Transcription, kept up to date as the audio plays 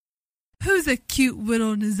Who's a cute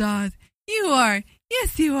little N'Zoth? You are.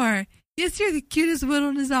 Yes, you are. Yes, you're the cutest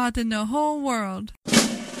little N'Zoth in the whole world.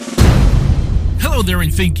 Hello there,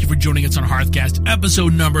 and thank you for joining us on Hearthcast,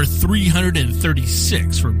 episode number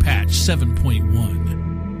 336 for patch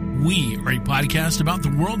 7.1. We are a podcast about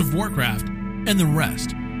the World of Warcraft and the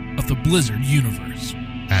rest of the Blizzard universe.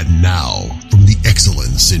 And now, from the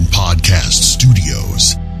Excellence in Podcast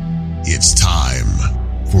Studios, it's time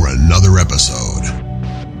for another episode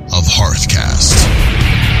of Hearthcast.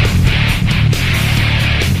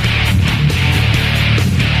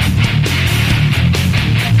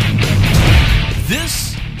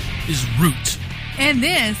 This is Root. And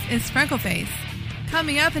this is Freckleface.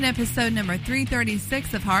 Coming up in episode number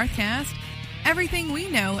 336 of Hearthcast, everything we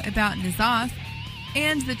know about N'Zoth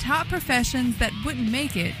and the top professions that wouldn't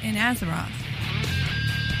make it in Azeroth.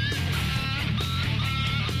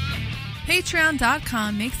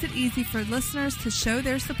 Patreon.com makes it easy for listeners to show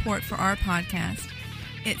their support for our podcast.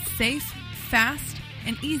 It's safe, fast,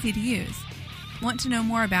 and easy to use. Want to know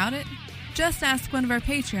more about it? Just ask one of our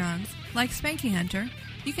Patreons, like Spanky Hunter.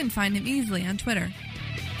 You can find him easily on Twitter.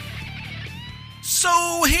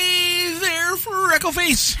 So, hey there,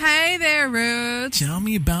 Freckleface. Hey there, Ruth. Tell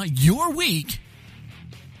me about your week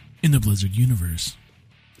in the Blizzard universe.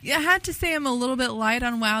 Yeah, I had to say I'm a little bit light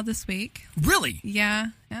on WoW this week. Really? Yeah,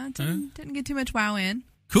 didn't get too much WoW in.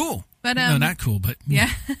 Cool. But no, not cool, but... Yeah.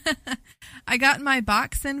 I got my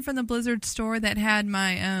box in from the Blizzard store that had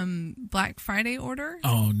my Black Friday order.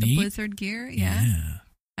 Oh, neat. The Blizzard gear, yeah.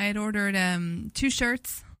 I had ordered 2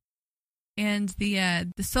 shirts and the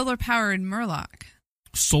solar-powered Murloc.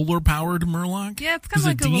 Solar-powered Murloc? Yeah, it's kind of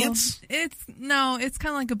like a dance? It's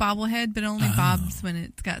kind of like a bobblehead, but only bobs when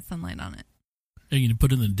it's got sunlight on it. Are you going to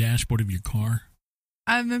put it in the dashboard of your car?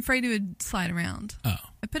 I'm afraid it would slide around. Oh.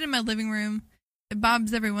 I put it in my living room. It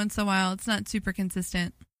bobs every once in a while. It's not super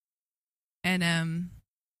consistent. And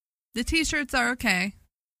the t-shirts are okay.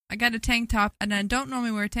 I got a tank top, and I don't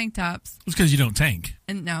normally wear tank tops. It's because you don't tank.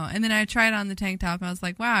 And then I tried on the tank top, and I was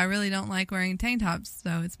like, wow, I really don't like wearing tank tops,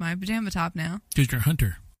 so it's my pajama top now. Because you're a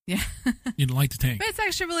hunter. Yeah. You don't like to tank. But it's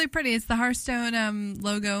actually really pretty. It's the Hearthstone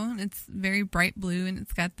logo, and it's very bright blue, and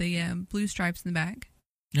it's got the blue stripes in the back.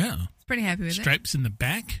 Yeah. It's pretty happy with Stripes in the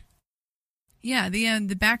back? Yeah,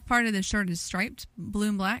 the back part of the shirt is striped, blue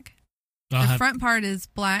and black. The front part is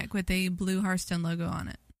black with a blue Hearthstone logo on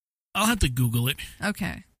it. I'll have to Google it.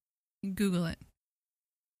 Okay. Google it.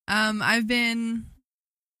 I've been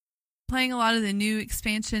playing a lot of the new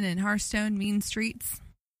expansion in Hearthstone, Mean Streets.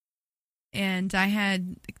 And I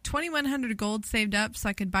had 2,100 gold saved up so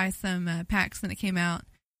I could buy some packs when it came out.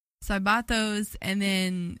 So I bought those, and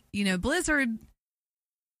then, Blizzard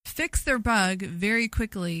fixed their bug very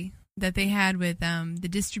quickly that they had with the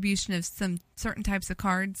distribution of some certain types of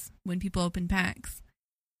cards when people open packs.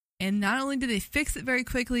 And not only did they fix it very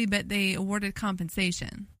quickly, but they awarded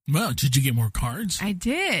compensation. Well, did you get more cards? I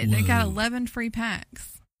did. Whoa. I got 11 free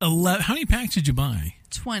packs. 11? How many packs did you buy?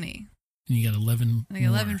 20. And you got 11 I got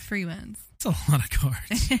 11 free ones. That's a lot of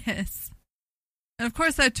cards. Yes. And of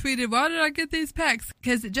course I tweeted, why did I get these packs?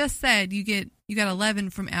 Because it just said you got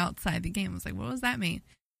 11 from outside the game. I was like, what does that mean?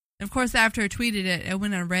 And of course, after I tweeted it, I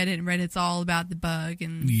went on Reddit, and Reddit's all about the bug.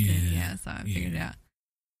 And so I figured it out.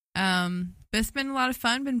 But it's been a lot of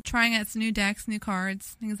fun. Been trying out some new decks, new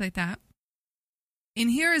cards, things like that. In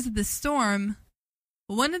Heroes of the Storm,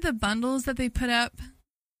 one of the bundles that they put up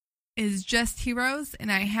is just heroes, and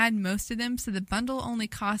I had most of them, so the bundle only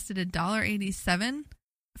costed $1.87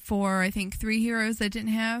 for, I think, 3 heroes I didn't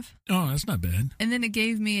have. Oh, that's not bad. And then it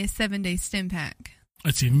gave me a 7-day stim pack.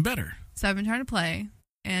 That's even better. So I've been trying to play,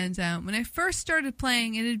 and when I first started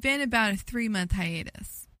playing, it had been about a 3-month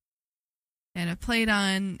hiatus. And I played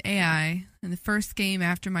on AI, and the first game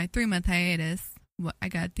after my 3-month hiatus, I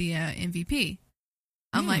got the MVP.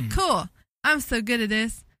 I'm like, cool, I'm so good at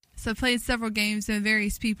this. So I played several games with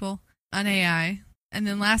various people on AI. And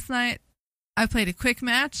then last night, I played a quick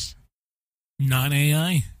match.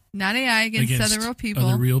 Non-AI? Not AI, against other real people.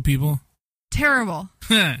 Other real people? Terrible.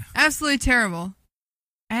 Absolutely terrible.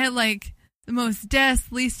 I had the most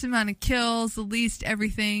deaths, least amount of kills, the least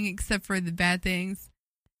everything except for the bad things.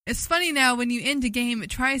 It's funny now, when you end a game, it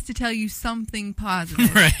tries to tell you something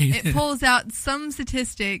positive. Right. It pulls out some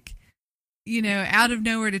statistic, out of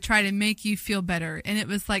nowhere to try to make you feel better. And it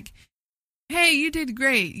was like, hey, you did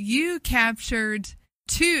great. You captured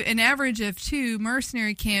an average of 2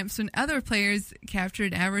 mercenary camps when other players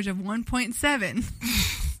captured an average of 1.7.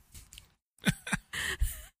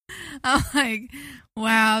 I'm like,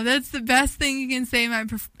 wow, that's the best thing you can say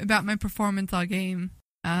about my performance all game.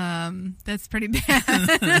 That's pretty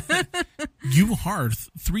bad. You Hearth,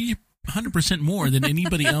 3 100% more than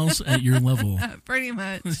anybody else at your level. Pretty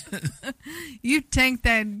much. You tanked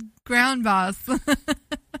that ground boss.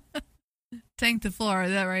 Tank the floor,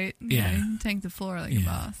 is that right? Yeah. You tank the floor like a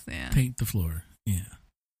boss. Yeah. Tank the floor. Yeah.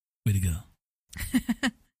 Way to go.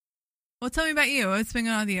 Well, tell me about you. What's been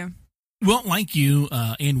going on with you? Well, like you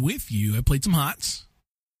and with you, I played some HOTS.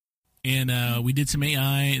 And we did some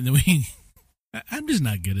AI. And then I'm just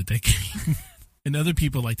not good at that game. And other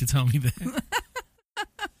people like to tell me that.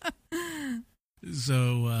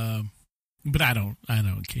 So, but I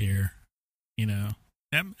don't care. You know,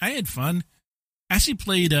 I had fun. I actually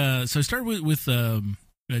played, so I started with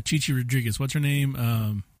Chichi Rodriguez. What's her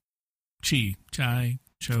name? Chai.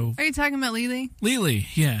 Cho. Are you talking about Lily? Lily,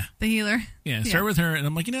 yeah. The healer? Yeah, start with her, and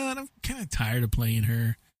I'm like, you know what, I'm kind of tired of playing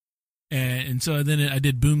her. And so then I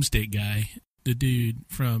did Boomstick Guy, the dude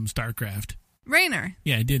from StarCraft. Raynor.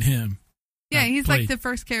 Yeah, I did him. Yeah, he's like the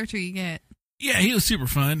first character you get. Yeah, he was super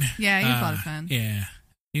fun. Yeah, he was a lot of fun. Yeah,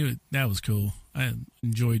 that was cool. I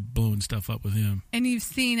enjoyed blowing stuff up with him. And you've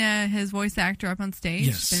seen his voice actor up on stage?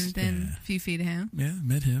 Yes. Been within a few feet of him? Yeah,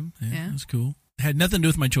 met him. Yeah, it was cool. It had nothing to do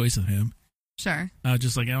with my choice of him. Sure. I was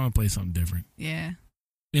just like, I want to play something different. Yeah.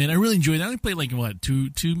 And I really enjoyed it. I only played like, what,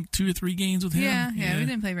 two or three games with him? Yeah, we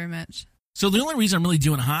didn't play very much. So the only reason I'm really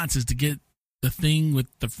doing HOTS is to get the thing with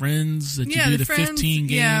the friends that you do the 15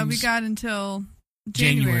 games. Yeah, we got until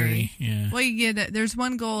January. Yeah. Well, you get there's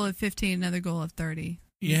one goal of 15, another goal of 30.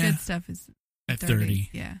 Yeah. The good stuff is at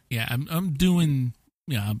 30. Yeah. Yeah, I'm doing,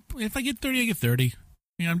 if I get 30, I get 30.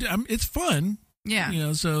 You know, it's fun. Yeah. You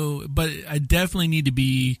know, so, but I definitely need to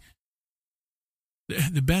be,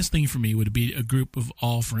 the best thing for me would be a group of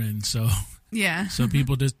all friends. So, yeah. So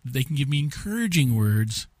people they can give me encouraging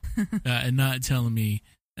words and not telling me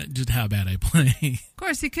just how bad I play. Of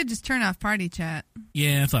course, you could just turn off party chat.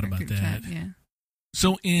 Yeah, I thought about that. Chat, yeah.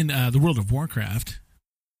 So in the World of Warcraft,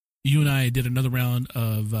 you and I did another round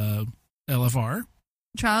of LFR.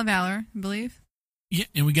 Trial of Valor, I believe. Yeah,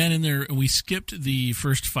 and we got in there and we skipped the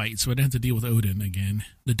first fight, so I didn't have to deal with Odin again,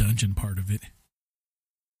 the dungeon part of it.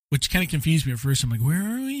 Which kind of confused me at first. I'm like, where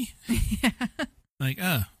are we? Yeah. Like,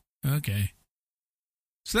 oh, okay.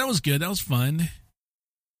 So that was good. That was fun.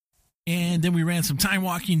 And then we ran some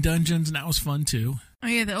time-walking dungeons, and that was fun, too. Oh,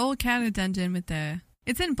 yeah, the old Cata dungeon with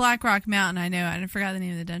it's in Blackrock Mountain, I know. I forgot the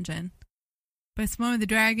name of the dungeon. But it's one with the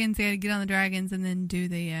dragons. You had to get on the dragons and then do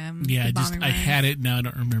the I had it. Now I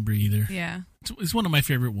don't remember either. Yeah. It's one of my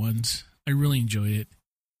favorite ones. I really enjoyed it.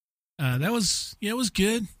 It was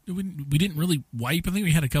good. We didn't really wipe. I think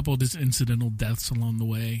we had a couple of just incidental deaths along the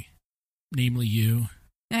way, namely you.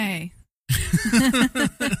 Hey. You're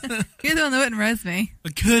the one that wouldn't res me. I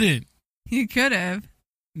couldn't. You could have.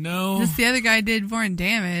 No. Just the other guy did more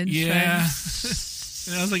damage. Yeah.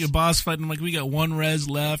 And I was like a boss fight. I'm like, we got one res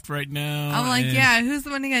left right now. I'm like, yeah, who's the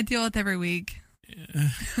one you got to deal with every week? Yeah.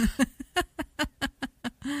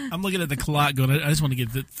 I'm looking at the clock going, I just want to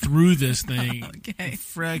get through this thing. Okay.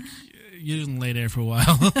 Freck, you didn't lay there for a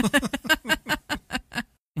while.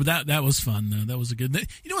 But that was fun, though. That was a good...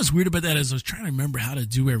 You know what's weird about that is I was trying to remember how to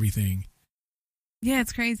do everything. Yeah,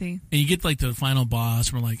 it's crazy. And you get like to the final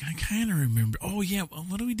boss, and we're like, I kind of remember. Oh, yeah, well,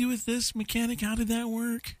 what do we do with this mechanic? How did that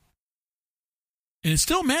work? And it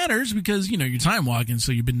still matters because, you're time walking,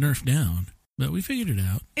 so you've been nerfed down. But we figured it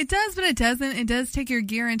out. It does, but it doesn't. It does take your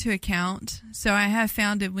gear into account. So I have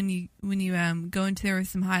found it when you go into there with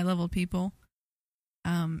some high level people,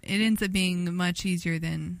 it ends up being much easier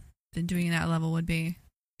than doing that level would be.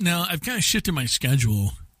 Now I've kind of shifted my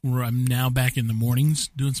schedule where I'm now back in the mornings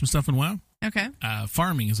doing some stuff in WoW. Okay.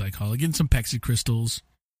 Farming, as I call it, getting some Pexi crystals.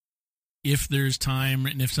 If there's time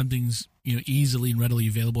and if something's easily and readily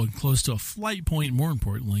available and close to a flight point, more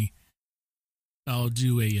importantly, I'll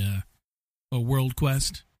do a world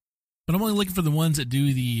quest. But I'm only looking for the ones that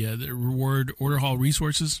do the reward order hall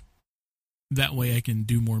resources. That way I can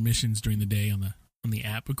do more missions during the day on the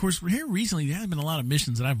app. Of course, here recently there haven't been a lot of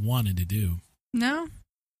missions that I've wanted to do. No?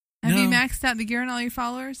 Have you maxed out the gear on all your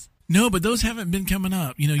followers? No, but those haven't been coming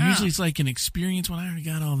up. Usually it's like an experience when I already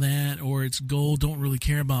got all that, or it's gold. Don't really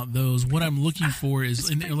care about those. What I'm looking for is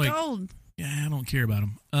gold. Yeah, I don't care about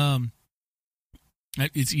them.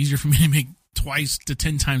 It's easier for me to make twice to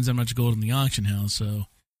 10 times that much gold in the auction house. So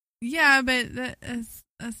yeah, but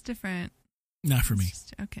that's different. Not for me.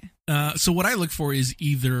 Okay. So what I look for is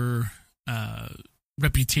either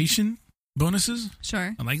reputation bonuses.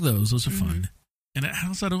 Sure. I like those. Those are fun. And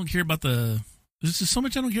also I don't care about there's just so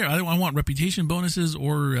much I don't care. I want reputation bonuses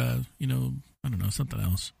or, I don't know, something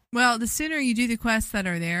else. Well, the sooner you do the quests that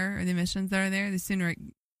are there or the missions that are there, the sooner it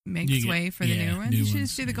makes way for the newer ones. You should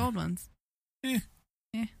just do the gold ones.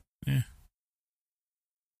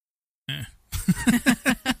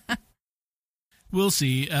 We'll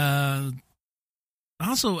see.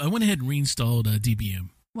 Also, I went ahead and reinstalled DBM.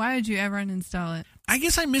 Why would you ever uninstall it? I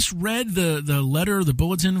guess I misread the letter, the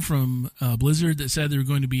bulletin from Blizzard that said they were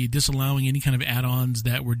going to be disallowing any kind of add-ons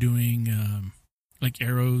that were doing like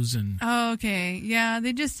arrows and... Oh, okay. Yeah,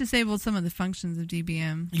 they just disabled some of the functions of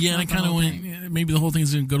DBM. Yeah, and I kind of went, maybe the whole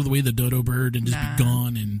thing's going to go to the way of the dodo bird and just be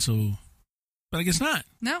gone, and so... But I guess not.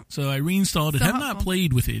 No. So I reinstalled it. I have not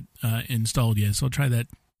played with it installed yet, so I'll try that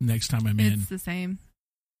next time I'm in. It's the same.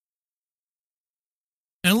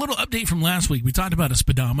 And a little update from last week. We talked about a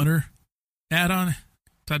speedometer add-on.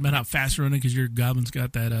 Talked about how fast you're running because your goblin's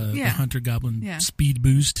got that the hunter goblin speed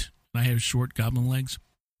boost. And I have short goblin legs.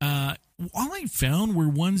 All I found were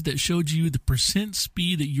ones that showed you the percent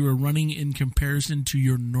speed that you were running in comparison to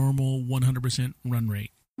your normal 100% run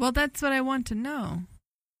rate. Well, that's what I want to know.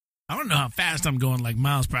 I don't know how fast I'm going, like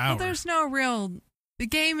miles per hour. Well, there's no real... The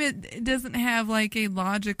game, it doesn't have like a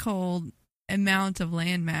logical amount of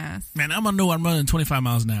landmass. Man, I'm going to know I'm running 25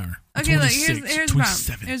 miles an hour. Okay, look, here's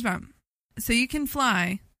the problem. So you can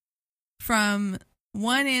fly from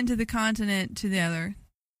one end of the continent to the other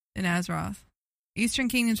in Azeroth, Eastern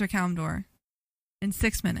Kingdoms or Kalimdor, in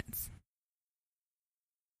 6 minutes.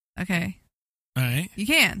 Okay. All right. You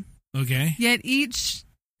can. Okay. Yet each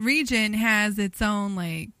region has its own,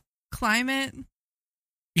 like, climate,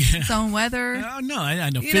 its own weather. No, I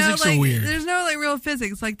know. Physics are weird. There's no, like, real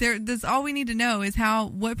physics. Like, there's all we need to know is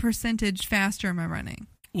what percentage faster am I running?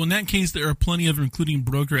 Well, in that case, there are plenty of them, including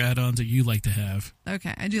broker add-ons that you like to have.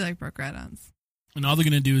 Okay, I do like broker add-ons. And all they're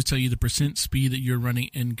going to do is tell you the percent speed that you're running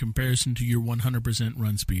in comparison to your 100%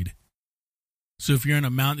 run speed. So if you're on a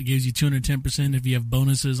mount, it gives you 210%. If you have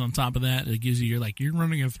bonuses on top of that, it gives you, you're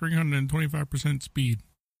running at 325% speed.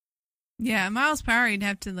 Yeah, miles per hour, you'd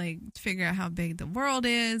have to, like, figure out how big the world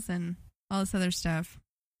is and all this other stuff.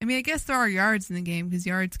 I mean, I guess there are yards in the game because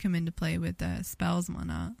yards come into play with spells and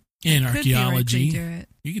whatnot. And archaeology. Do it.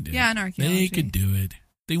 You could do it. Yeah, and archaeology. They could do it.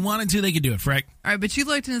 They wanted to, they could do it, Freck. All right, but you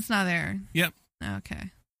looked and it's not there. Yep.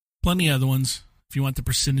 Okay. Plenty of other ones. If you want the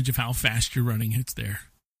percentage of how fast you're running, it's there.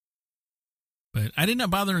 But I did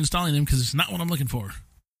not bother installing them because it's not what I'm looking for.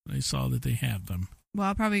 I saw that they have them. Well,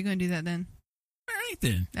 I'm probably going to do that then. All right,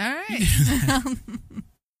 then. All right.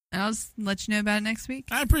 I'll just let you know about it next week.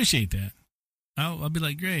 I appreciate that. I'll be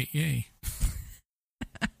like, great, yay.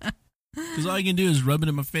 Because all you can do is rub it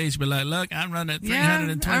in my face, be like, look, I'm running at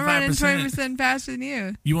 325%. I'm running 20% faster than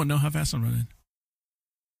you. You won't know how fast I'm running.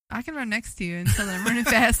 I can run next to you and tell that I'm running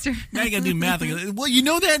faster. Now you got to do math. Well, you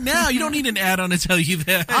know that now. You don't need an add-on to tell you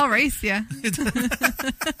that. I'll race you.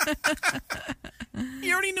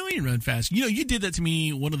 You already know you run fast. You know, you did that to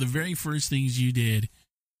me. One of the very first things you did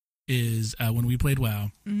is when we played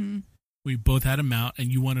WoW. Mm-hmm. We both had a mount,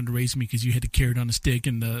 and you wanted to race me because you had to carry it on a stick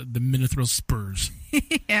and the Minothril spurs.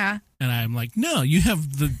 Yeah. And I'm like, no, you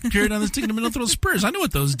have the carry it on the stick and the Minothril spurs. I know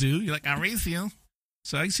what those do. You're like, I'll race you.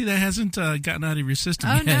 So I see that hasn't gotten out of your system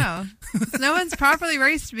yet. Oh, no. No one's properly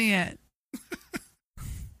raced me yet.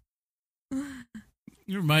 It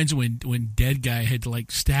reminds me when Dead Guy had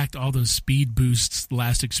like stacked all those speed boosts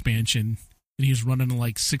last expansion, and he was running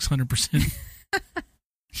like 600%.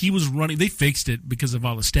 He was running. They fixed it because of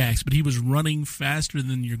all the stacks, but he was running faster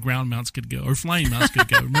than your ground mounts could go, or flying mounts could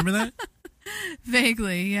go. Remember that?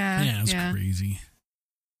 Vaguely, yeah. Yeah, it was crazy.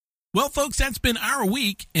 Well, folks, that's been our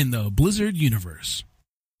week in the Blizzard universe.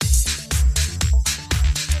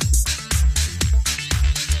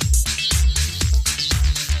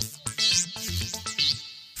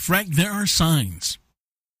 Frank, there are signs.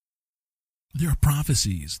 There are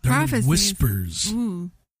prophecies. There are whispers.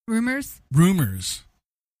 Ooh. Rumors.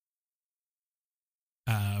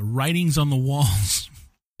 Writings on the walls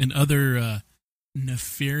and other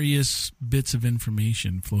nefarious bits of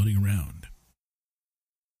information floating around.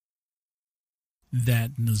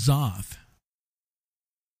 That N'Zoth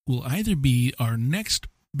will either be our next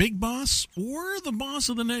big boss or the boss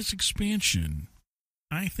of the next expansion.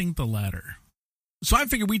 I think the latter. So I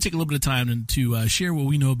figured we'd take a little bit of time to share what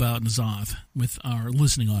we know about N'Zoth with our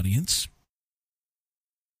listening audience.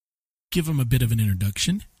 Give them a bit of an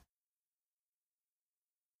introduction.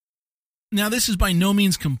 Now, this is by no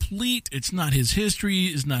means complete. It's not his history.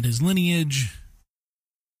 It's not his lineage.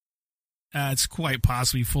 It's quite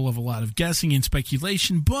possibly full of a lot of guessing and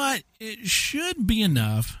speculation, but it should be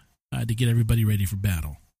enough to get everybody ready for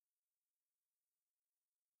battle.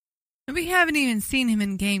 We haven't even seen him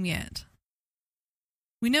in game yet.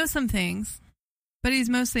 We know some things, but he's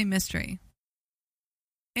mostly mystery.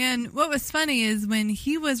 And what was funny is when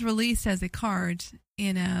he was released as a card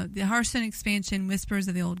in the Hearthstone expansion, Whispers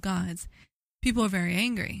of the Old Gods, people were very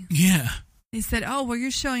angry. Yeah. They said, oh, well,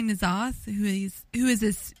 you're showing N'Zoth, who is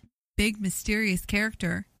this big, mysterious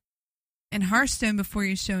character in Hearthstone before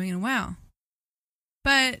you're showing in WoW.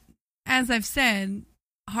 But as I've said,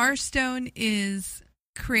 Hearthstone is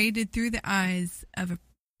created through the eyes of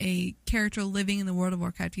a character living in the World of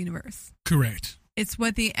Warcraft universe. Correct. It's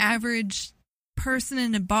what the average person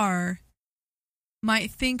in a bar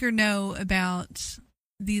might think or know about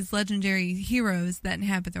these legendary heroes that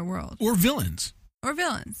inhabit their world. Or villains. Or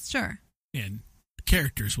villains, sure. And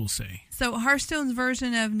characters, we'll say. So Hearthstone's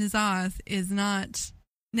version of N'Zoth is not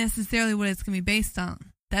necessarily what it's going to be based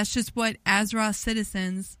on. That's just what Azeroth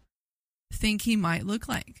citizens think he might look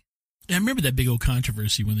like. And I remember that big old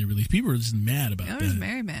controversy when they released. People were just mad about that. I was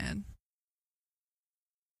very mad.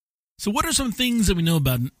 So what are some things that we know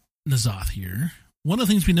about N'Zoth here? One of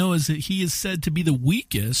the things we know is that he is said to be the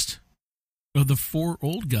weakest of the 4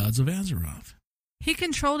 old gods of Azeroth. He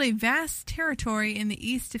controlled a vast territory in the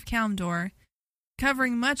east of Kalimdor,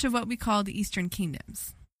 covering much of what we call the Eastern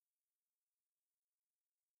Kingdoms.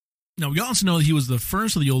 Now, we also know that he was the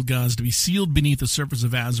first of the old gods to be sealed beneath the surface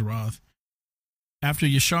of Azeroth after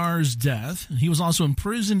Yashar's death. He was also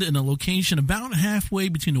imprisoned in a location about halfway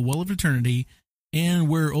between the Well of Eternity and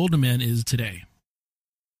where Uldaman is today.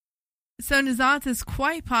 So N'Zoth is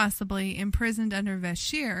quite possibly imprisoned under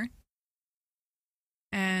Vashj'ir,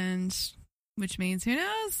 and which means, who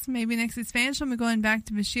knows, maybe next expansion we're going back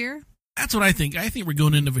to Vashj'ir. That's what I think. I think we're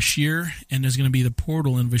going into Vashj'ir, and there's going to be the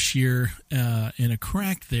portal in Vashj'ir in a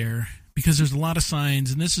crack there, because there's a lot of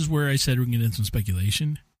signs, and this is where I said we're going to get into some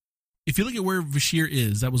speculation. If you look at where Vashj'ir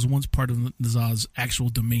is, that was once part of N'Zoth's actual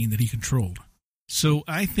domain that he controlled. So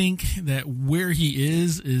I think that where he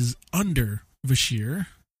is under Vashj'ir.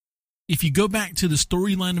 If you go back to the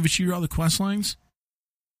storyline of Vashj'ir, all the quest lines,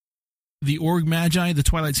 the Org Magi, the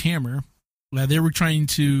Twilight's Hammer, they were trying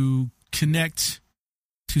to connect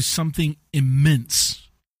to something immense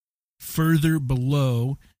further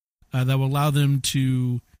below that will allow them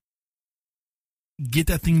to get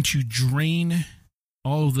that thing to drain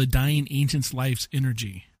all of the dying ancients' life's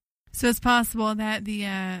energy. So it's possible that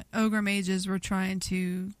the Ogre Mages were trying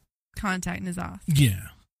to contact N'Zoth. Yeah.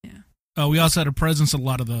 We also had a presence of a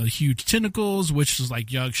lot of the huge tentacles, which is like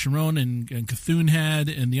Yogg Saron and Cthulhu had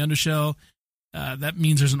in the Undershell. That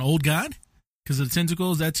means there's an old god because of the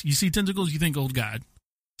tentacles. You see tentacles, you think old god.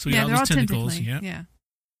 So yeah, they're all tentacles. Yeah.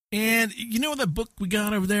 And you know that book we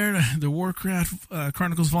got over there, the Warcraft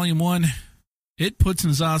Chronicles Volume 1? It puts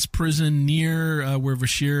N'Zoth's prison near where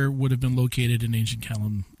Vashj'ir would have been located in ancient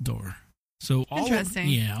Kalimdor. So all of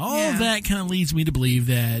that kind of leads me to believe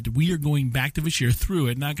that we are going back to Vashj'ir through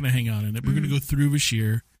it, not going to hang out in it. We're going to go through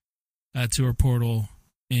Vashj'ir to our portal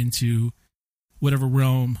into whatever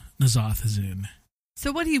realm N'Zoth is in.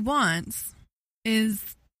 So what he wants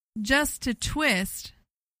is just to twist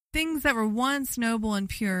things that were once noble and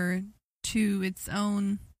pure to its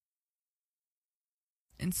own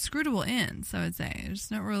inscrutable ends, I would say. There's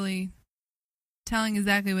not really telling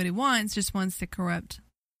exactly what he wants, just wants to corrupt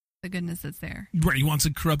the goodness that's there. Right, he wants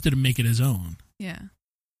to corrupt it and make it his own. Yeah.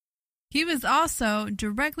 He was also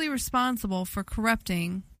directly responsible for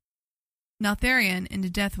corrupting Neltharion into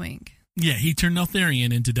Deathwing. Yeah, he turned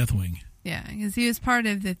Neltharion into Deathwing. Yeah, because he was part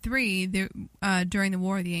of the 3 during the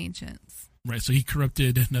War of the Ancients. Right, so he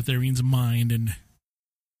corrupted Neltharion's mind and,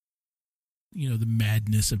 the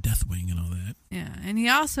madness of Deathwing and all that. Yeah, and he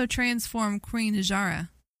also transformed Queen Azshara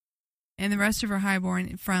and the rest of her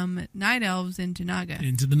highborn from Night Elves into Naga.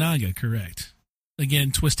 Into the Naga, correct.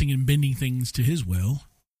 Again, twisting and bending things to his will.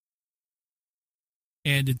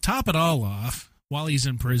 And to top it all off, while he's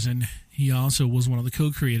in prison, he also was one of the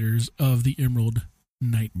co-creators of the Emerald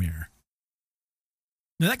Nightmare.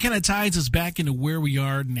 Now that kind of ties us back into where we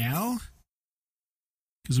are now,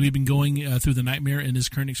 because we've been going through the Nightmare in this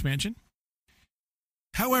current expansion.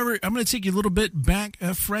 However, I'm going to take you a little bit back,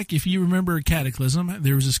 Freck. If you remember Cataclysm,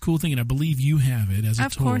 there was this cool thing, and I believe you have it as a toy.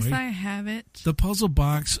 Of course I have it. The puzzle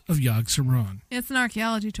box of Yogg Saron. It's an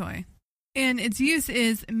archaeology toy. And its use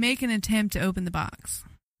is make an attempt to open the box.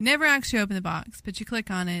 You never actually open the box, but you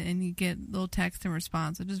click on it and you get little text and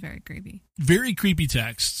response, which is very creepy. Very creepy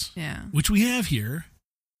texts. Yeah. Which we have here.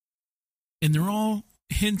 And they're all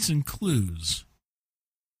hints and clues.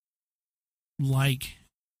 Like,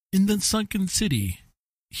 in the sunken city,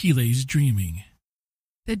 he lays dreaming.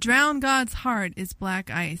 The drowned god's heart is black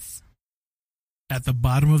ice. At the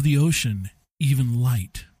bottom of the ocean, even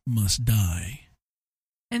light must die.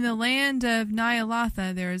 In the land of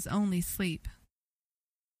Ny'alotha, there is only sleep.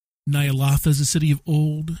 Ny'alotha is a city of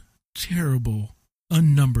old, terrible,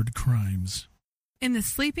 unnumbered crimes. In the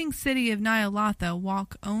sleeping city of Ny'alotha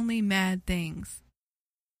walk only mad things.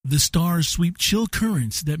 The stars sweep chill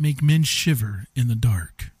currents that make men shiver in the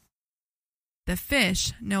dark. The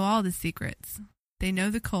fish know all the secrets. They know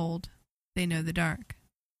the cold. They know the dark.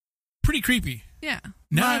 Pretty creepy. Yeah.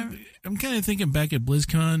 Now I'm kind of thinking back at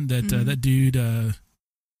BlizzCon that that dude,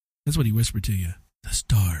 that's what he whispered to you. The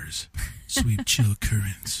stars sweep chill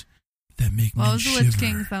currents that make men it was the Lich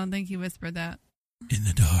King, shiver so I don't think he whispered that. in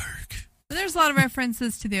the dark. But there's a lot of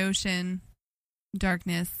references to the ocean,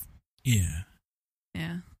 darkness. Yeah.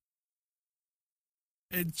 Yeah.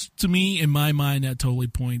 It's, to me, in my mind, that totally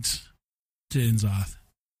points to Inzoth.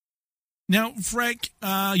 Now, Frank,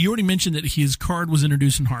 you already mentioned that his card was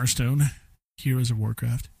introduced in Hearthstone, Heroes of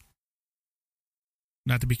Warcraft.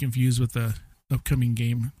 Not to be confused with the upcoming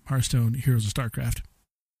game, Hearthstone, Heroes of StarCraft.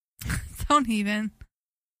 Don't even.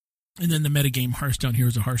 And then the metagame, Hearthstone,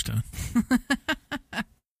 Heroes of Hearthstone.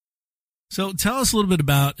 So tell us a little bit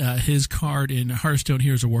about his card in Hearthstone,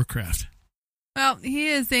 Heroes of Warcraft. Well, he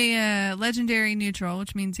is a legendary neutral,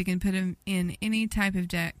 which means you can put him in any type of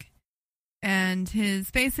deck. And his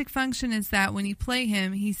basic function is that when you play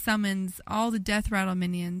him, he summons all the Death Rattle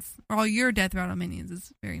minions, or all your Death Rattle minions, is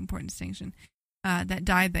a very important distinction, that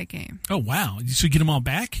died that game. Oh, wow. So you get them all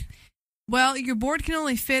back? Well, your board can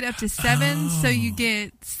only fit up to 7, so you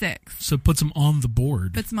get 6. So it puts them on the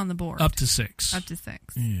board. Puts them on the board. Up to 6. Up to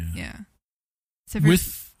 6. Yeah. So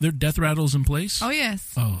with their death rattles in place? Oh,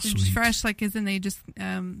 yes. Oh, They're sweet. just fresh, like as in they just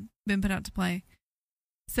been put out to play.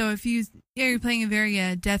 So if you're playing a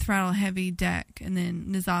very death rattle heavy deck, and then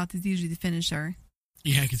N'Zoth is usually the finisher.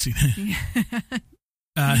 Yeah, I can see that.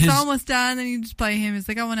 Yeah. It's almost done, and you just play him. It's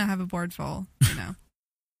like, I want to have a board full, you know.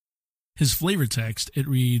 His flavor text, it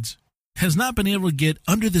reads, has not been able to get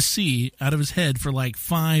under the sea out of his head for like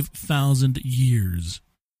 5,000 years.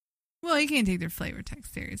 Well, you can't take their flavor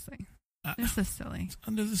text seriously. They're so silly. It's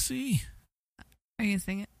under the sea. Are you going to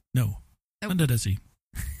sing it? No. Nope. Under the sea.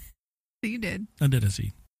 You did. Under the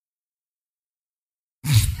sea.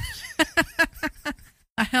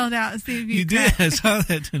 I held out to see if you did. I saw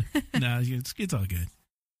that. No, it's all good.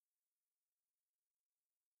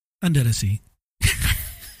 Under the sea.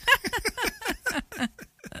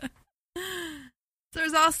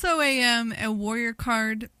 There's also a warrior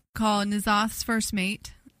card called N'Zoth's First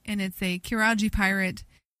Mate, and it's a Kiraji pirate.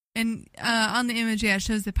 And on the image, it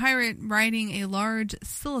shows the pirate riding a large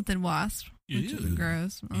Silithan wasp, which is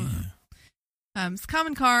gross. It's a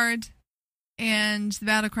common card, and the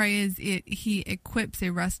battle cry is he equips a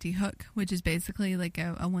rusty hook, which is basically like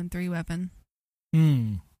a 1/3 weapon.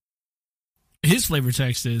 His flavor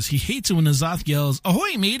text is, he hates it when N'Zoth yells,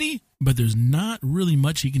 "Ahoy, matey!" But there's not really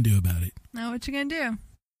much he can do about it. Now, what you gonna do?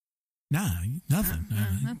 Nah, nothing.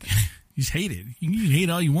 Nothing. He's hated. You can hate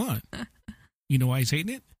all you want. You know why he's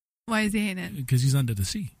hating it? Why is he hating it? Because he's under the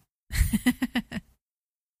sea.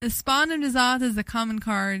 The Spawn of N'Zoth is a common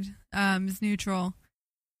card. It's neutral.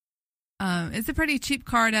 It's a pretty cheap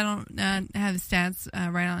card. I don't have the stats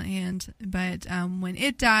right on hand. But when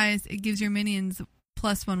it dies, it gives your minions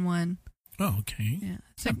 +1/1. Oh, okay. Yeah.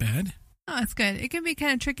 It's not bad. Oh, that's good. It can be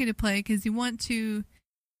kind of tricky to play because you want to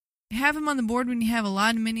have him on the board when you have a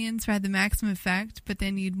lot of minions to have the maximum effect, but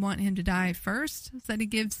then you'd want him to die first so that he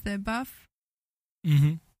gives the buff.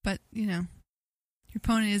 Mm-hmm. But, your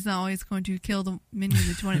opponent isn't always going to kill the minion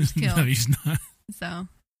that you want him to kill. No, he's not. So.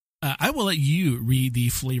 I will let you read the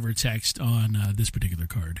flavor text on this particular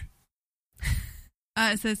card.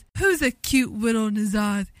 It says, "Who's a cute little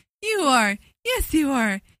N'Zoth? You are. Yes, you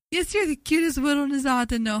are. Yes, you're the cutest little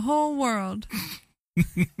N'Zoth in the whole world."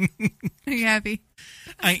 Are you happy?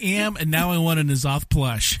 I am, and now I want a N'Zoth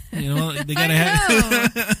plush. They gotta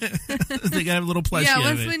have. They gotta have a little plush. Yeah,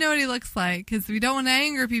 once we know what he looks like, because we don't want to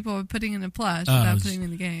anger people with putting in a plush without putting him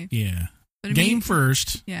in the game. Yeah, but game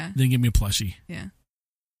first. Yeah, then give me a plushie. Yeah,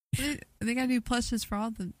 they gotta do plushes for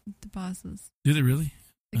all the bosses. Do they really?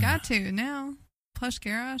 They got to now. Plush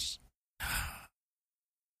Garrosh.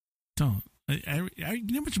 Don't. You know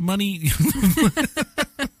how much money?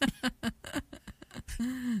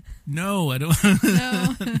 No, I don't.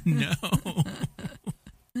 No.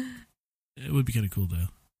 It would be kind of cool, though.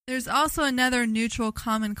 There's also another neutral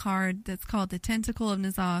common card that's called the Tentacle of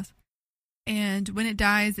N'Zoth. And when it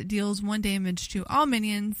dies, it deals 1 damage to all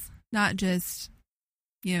minions, not just,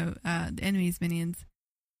 the enemy's minions.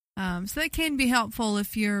 So that can be helpful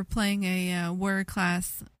if you're playing a warrior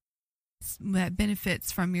class that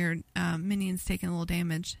benefits from your minions taking a little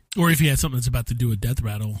damage. Or if you have something that's about to do a death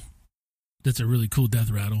rattle, that's a really cool death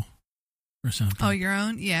rattle or something. Oh, your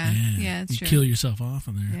own? Yeah, that's true. You kill yourself off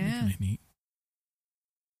on there. Yeah. Kind of neat.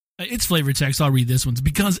 It's flavor text. I'll read this one.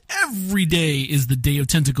 Because every day is the day of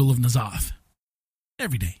Tentacle of N'Zoth.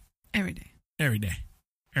 Every day. Every day. Every day.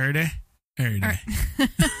 Every day. Every day. Right.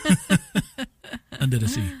 Under the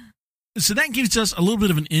sea. So that gives us a little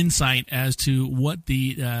bit of an insight as to what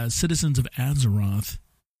the citizens of Azeroth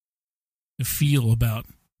feel about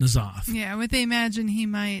N'Zoth. Yeah, what they imagine he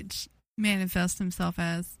might manifest himself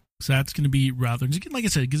as. So that's going to be rather, like I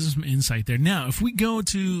said, it gives us some insight there. Now, if we go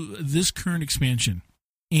to this current expansion,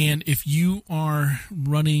 and if you are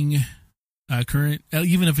running current,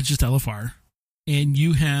 even if it's just LFR, and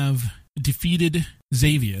you have defeated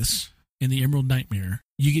Xavius in the Emerald Nightmare,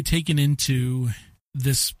 you get taken into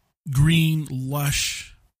this green,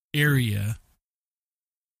 lush area,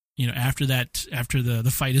 after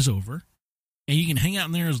the fight is over. And you can hang out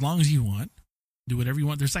in there as long as you want, do whatever you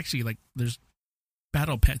want. There's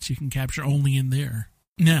battle pets you can capture only in there.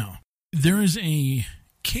 Now, there is a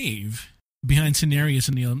cave behind Cenarius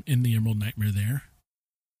in the Emerald Nightmare there.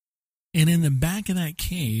 And in the back of that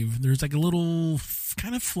cave, there's like a little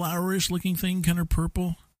kind of flowerish looking thing, kind of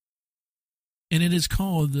purple. And it is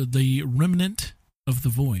called the Remnant of the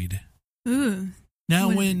Void. Ooh. Now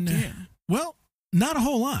well, not a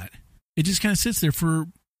whole lot. It just kind of sits there for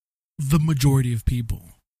the majority of people.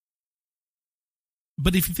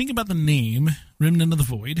 But if you think about the name, Remnant of the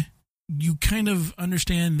Void, you kind of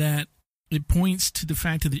understand that it points to the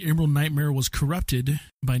fact that the Emerald Nightmare was corrupted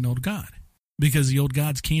by an old god, because the old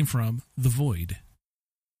gods came from the Void.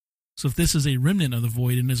 So if this is a remnant of the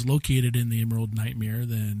Void and is located in the Emerald Nightmare,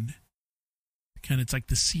 then it's like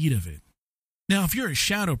the seed of it. Now, if you're a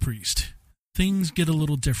Shadow Priest, things get a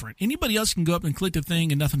little different. Anybody else can go up and click the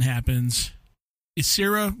thing and nothing happens.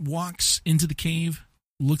 Ysera walks into the cave,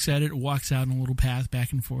 looks at it, walks out on a little path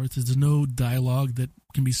back and forth. There's no dialogue that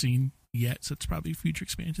can be seen yet, so it's probably a future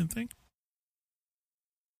expansion thing.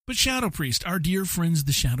 But Shadow Priest, our dear friends,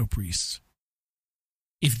 the Shadow Priests,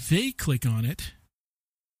 if they click on it,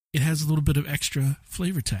 it has a little bit of extra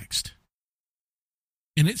flavor text.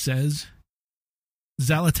 And it says,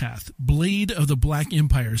 Xal'atath, Blade of the Black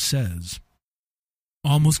Empire, says,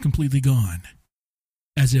 almost completely gone,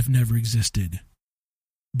 as if never existed.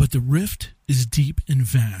 But the rift is deep and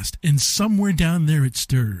vast, and somewhere down there it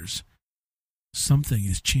stirs. Something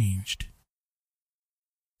has changed.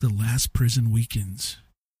 The last prison weakens.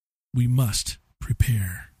 We must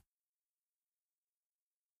prepare.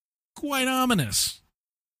 Quite ominous.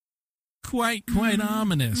 Quite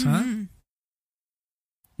ominous, huh?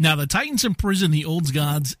 Now, the Titans imprison the old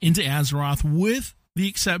gods into Azeroth, with the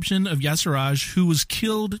exception of Y'Shaarj, who was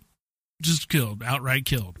outright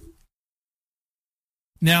killed.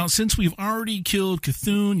 Now, since we've already killed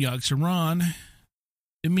Cthulhu, Yogg-Saron,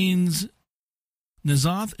 it means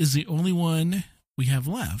N'Zoth is the only one we have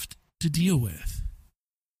left to deal with.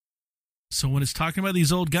 So when it's talking about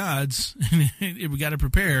these old gods, we got to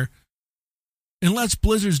prepare. Unless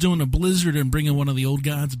Blizzard's doing a Blizzard and bringing one of the old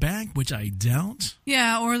gods back, which I doubt.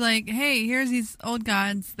 Yeah, or like, hey, here's these old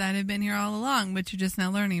gods that have been here all along, but you're just now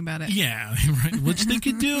learning about it. Yeah, right. Which they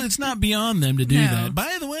could do. It's not beyond them to do that.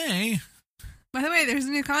 By the way, there's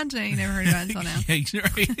new content you never heard about until now. Yeah,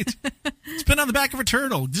 right. It's been on the back of a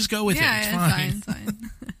turtle. Just go with it. It's fine.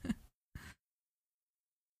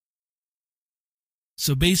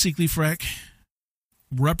 So basically, Freck,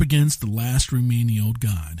 we're up against the last remaining old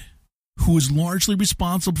god, who is largely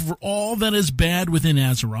responsible for all that is bad within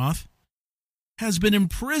Azeroth, has been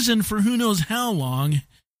imprisoned for who knows how long,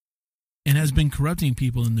 and has been corrupting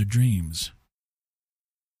people in their dreams.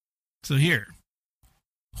 So here,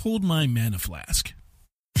 hold my mana flask.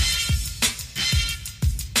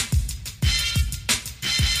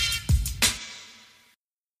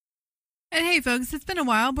 And hey folks, it's been a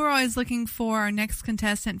while, but we're always looking for our next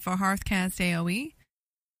contestant for Hearthcast AoE.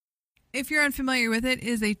 If you're unfamiliar with it, it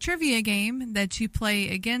is a trivia game that you play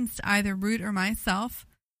against either Root or myself.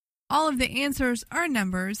 All of the answers are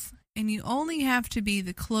numbers, and you only have to be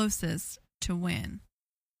the closest to win.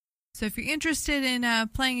 So if you're interested in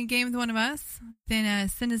playing a game with one of us, then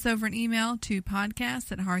send us over an email to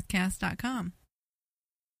podcast@hearthcast.com.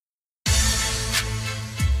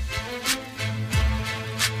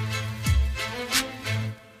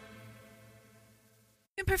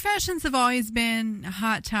 And professions have always been a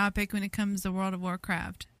hot topic when it comes to World of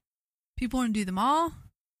Warcraft. People want to do them all.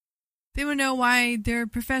 They want to know why their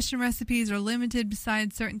profession recipes are limited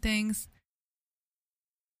besides certain things.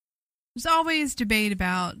 There's always debate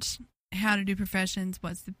about how to do professions,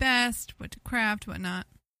 what's the best, what to craft, what not.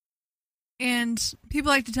 And people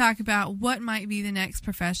like to talk about what might be the next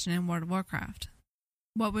profession in World of Warcraft.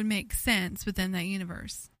 What would make sense within that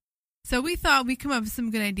universe. So we thought we'd come up with some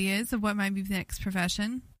good ideas of what might be the next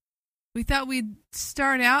profession. We thought we'd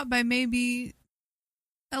start out by maybe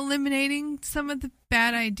eliminating some of the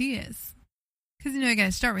bad ideas. Because, you got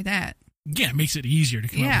to start with that. Yeah, it makes it easier to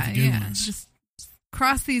come up with the good ones. Just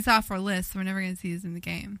cross these off our list. So we're never going to see these in the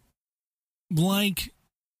game. like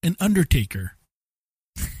an undertaker.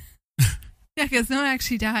 Yeah, because no one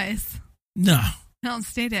actually dies. No. They don't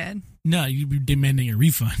stay dead. No, you'd be demanding a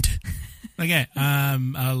refund. Okay,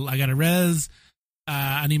 I got a res.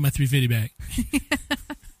 I need my $350 back.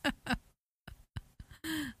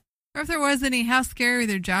 Or if there was any, how scary would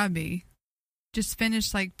their job be? Just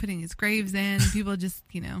finished like putting his graves in. People just,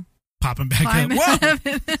 Popping back climb up. out Whoa! of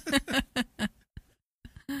it.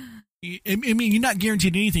 I mean, you're not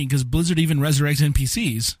guaranteed anything because Blizzard even resurrects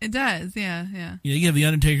NPCs. It does, yeah. Yeah, you have the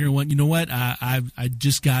Undertaker and went, you know what? I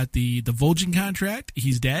just got the Vulcan contract.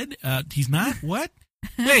 He's dead. He's not? What?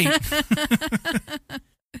 Wait.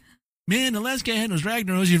 Man, the last guy I had was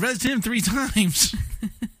Ragnaros. You rezzed him 3 times.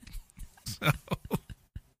 So.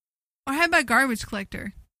 Or how about garbage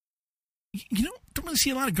collector? You don't really see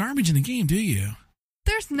a lot of garbage in the game, do you?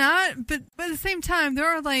 There's not, but at the same time, there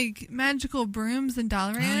are like magical brooms in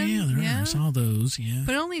Dalaran. Oh, yeah, there are. I saw those, yeah.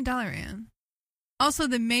 But only in Dalaran. Also,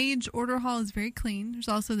 the mage order hall is very clean. There's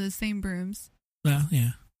also those same brooms. Well,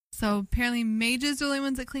 yeah. So apparently mages are the only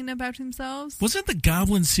ones that clean up after themselves. Wasn't the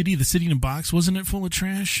Goblin City, the city in a box, wasn't it full of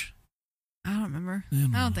trash? I don't remember.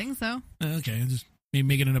 I don't think so. Okay, just maybe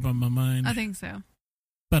making it up on my mind. I think so.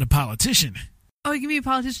 But a politician. Oh, you can be a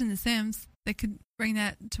politician in The Sims. They could bring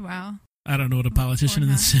that to WoW. I don't know what a politician in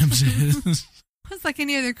The Sims is. It's like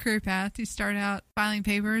any other career path. You start out filing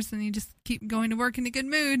papers and you just keep going to work in a good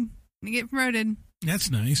mood and you get promoted. That's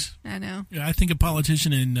nice. I know. Yeah, I think a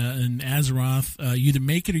politician in Azeroth, you either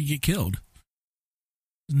make it or you get killed.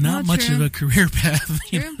 Not much of a career path.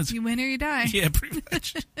 True. You win or you die. Yeah, pretty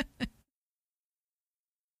much.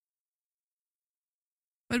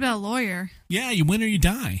 What about a lawyer? Yeah, you win or you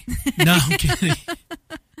die. No, I'm kidding.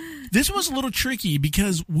 This was a little tricky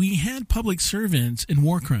because we had public servants in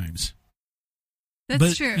war crimes.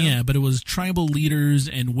 That's true. Yeah, but it was tribal leaders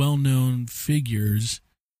and well-known figures,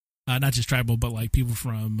 not just tribal, but like people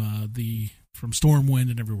from Stormwind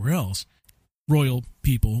and everywhere else, royal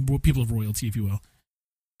people of royalty, if you will.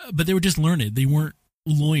 But they were just learned. They weren't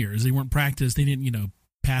lawyers. They weren't practiced. They didn't,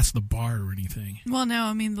 pass the bar or anything. Well, no,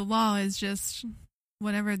 I mean the law is just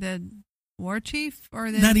whatever the war chief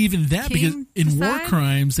or the not even that, because in decide? war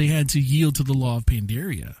crimes they had to yield to the law of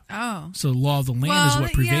Pandaria. Oh, so the law of the land is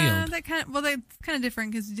what prevailed. Yeah, that's kind of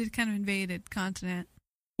different because you did kind of invade a continent.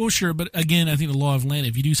 Well, sure, but again, I think the law of land.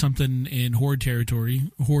 If you do something in Horde territory,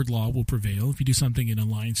 Horde law will prevail. If you do something in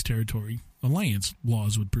Alliance territory, Alliance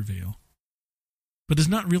laws would prevail. But there's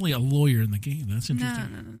not really a lawyer in the game. That's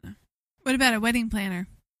interesting. No. What about a wedding planner?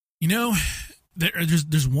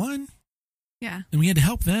 There's one. Yeah, and we had to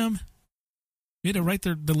help them. We had to write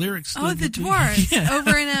the lyrics. Oh, the dwarves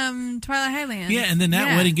over in Twilight Highlands. Yeah, and then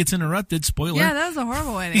that wedding gets interrupted. Spoiler. Yeah, that was a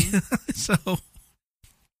horrible wedding. So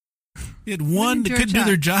we had one that couldn't do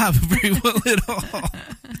their job very well at all.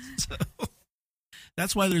 So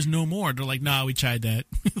that's why there's no more. They're like, nah, we tried that.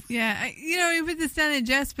 Yeah, we put this down in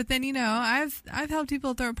jest, but then I've helped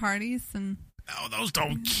people throw parties and. No, those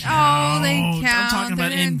don't count. Oh, they count. I'm talking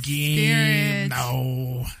about in game.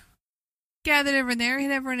 No. Gathered everyone there, hit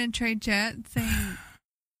everyone in trade chat saying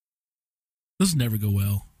those never go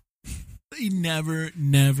well. They never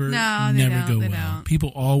go well. Don't.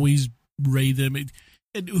 People always raid them.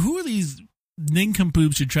 And who are these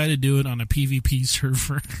nincompoops who try to do it on a PvP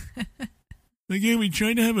server? Again, we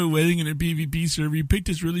tried to have a wedding in a PvP server. You picked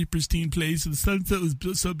this really pristine place, and the sunset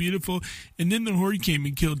was so beautiful, and then the Horde came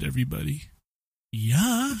and killed everybody.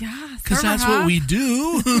 Yeah, because that's what we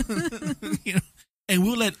do. And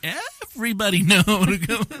we'll let everybody know to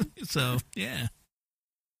go. So, yeah.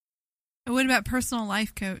 And what about personal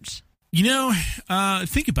life coach?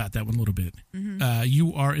 Think about that one a little bit. Mm-hmm.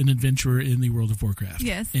 You are an adventurer in the World of Warcraft.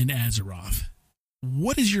 Yes. In Azeroth.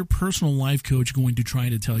 What is your personal life coach going to try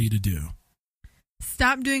to tell you to do?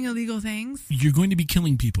 Stop doing illegal things. You're going to be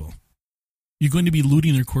killing people. You're going to be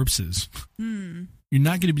looting their corpses. You're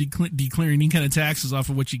not going to be declaring any kind of taxes off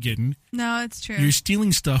of what you're getting. No, it's true. You're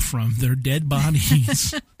stealing stuff from their dead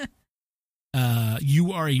bodies.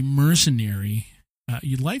 You are a mercenary.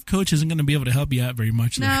 Your life coach isn't going to be able to help you out very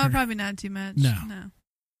much there. No, probably not too much. No.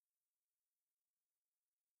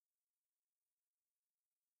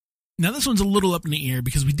 Now, this one's a little up in the air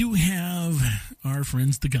because we do have our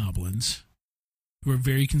friends, the goblins, who are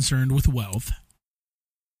very concerned with wealth.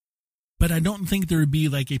 But I don't think there would be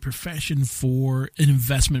like a profession for an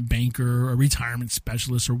investment banker, a retirement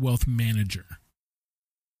specialist, or wealth manager.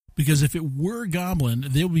 Because if it were a goblin,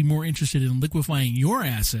 they would be more interested in liquefying your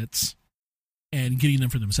assets and getting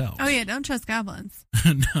them for themselves. Oh, yeah, don't trust goblins.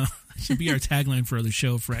 No, that should be our tagline for the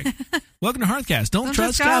show, Freck. Welcome to Hearthcast. Don't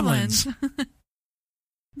trust goblins.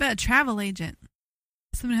 About a travel agent.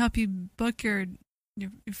 Someone to help you book your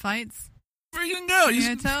flights. Where are you gonna go?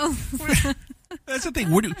 Hotels. That's the thing.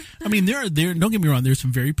 I mean, there. Don't get me wrong. There's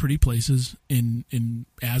some very pretty places in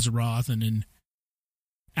Azeroth and in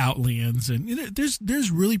Outlands, and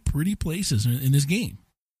there's really pretty places in this game.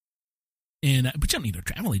 And but you don't need a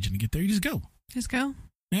travel agent to get there. You just go. Just go.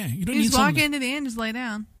 Yeah, you don't You need just walk someone. into the inn, just lay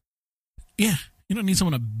down. Yeah, you don't need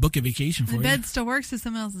someone to book a vacation for The you. bed still works if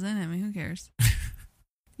someone else is in it. I mean, who cares?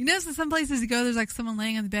 You notice that some places you go, there's like someone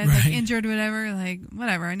laying on the bed, like Right. injured or whatever. Like,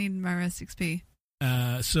 whatever, I need my rest XP.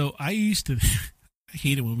 So I used to. I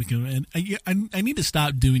hate it when we go, and I need to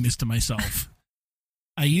stop doing this to myself.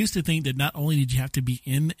 I used to think that not only did you have to be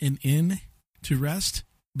in an inn to rest,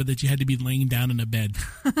 but that you had to be laying down in a bed.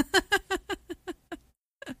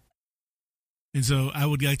 And so I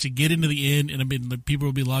would actually get into the inn, and people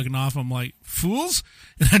would be logging off. I'm like, fools?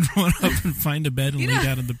 And I'd run up and find a bed and lay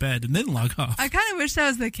down in the bed and then log off. I kind of wish that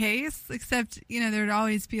was the case, except, there would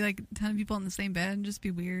always be like a ton of people in the same bed and just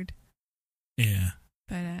be weird. Yeah.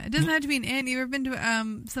 But it doesn't have to be an inn. You ever been to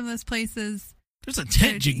some of those places? There's a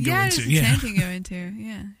tent you can go into. There's a tent you can go into.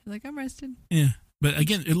 Yeah. You're like, I'm rested. Yeah. But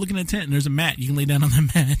again, you're looking at a tent, and there's a mat. You can lay down on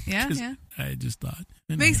the mat. Yeah. I just thought.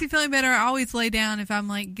 It makes me feel better. I always lay down if I'm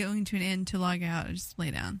like going to an inn to log out. I just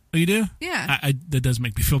lay down. Oh, you do? Yeah. That does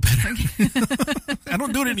make me feel better. I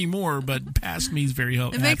don't do it anymore, but past me is very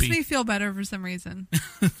happy. It makes me feel better for some reason.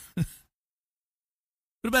 What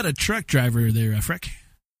about a truck driver there, Freck?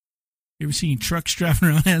 You ever seen trucks driving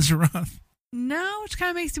around Azeroth? No, which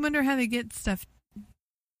kind of makes you wonder how they get stuff.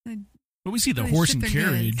 But we see the They horse ship and their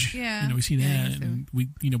carriage. goods. Yeah. We see that, Yeah, and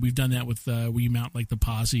we've done that with where you mount like the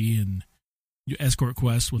posse and you escort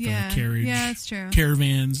quests with the carriage. Yeah, that's true.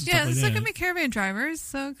 Caravans. Yeah, stuff like so that. it could be caravan drivers.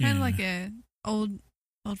 So kind of like a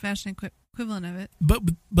old-fashioned equivalent of it. But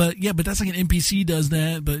that's like an NPC does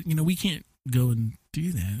that. But we can't go and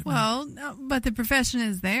do that. Well, no, but the profession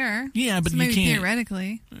is there. Yeah, but so you maybe can't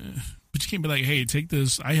theoretically. But you can't be like, hey, take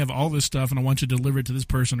this. I have all this stuff, and I want you to deliver it to this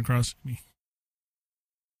person across me.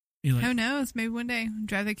 You're like, Who knows? Maybe one day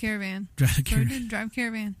drive the caravan. drive caravan. Drive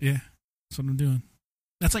caravan. Yeah, that's what I'm doing.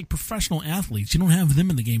 That's like professional athletes. You don't have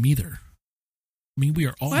them in the game either. I mean, we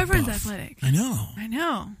are all everyone's buff. athletic. I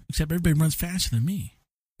know. Except everybody runs faster than me.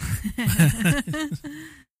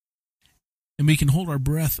 And we can hold our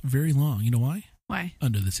breath very long. You know why? Why?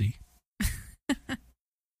 Under the sea.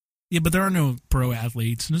 Yeah, but there are no pro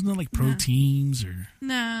athletes. There's no like pro teams or.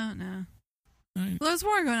 No. Right. Well, there's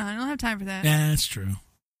war going on. I don't have time for that. Yeah, that's true.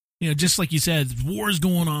 Just like you said, war's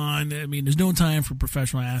going on. I mean, there's no time for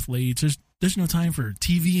professional athletes. There's no time for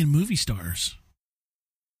TV and movie stars.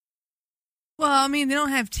 Well, I mean, they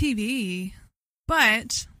don't have TV,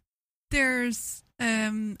 but there's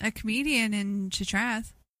a comedian in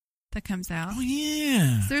Chitrath that comes out. Oh,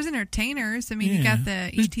 yeah. So there's entertainers. I mean, you got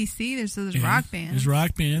the ETC. There's rock bands. There's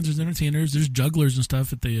rock bands. There's entertainers. There's jugglers and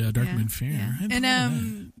stuff at the Darkman Fair. Yeah. And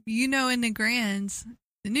in Nagrand,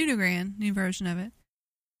 the new Nagrand, new version of it,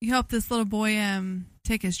 you help this little boy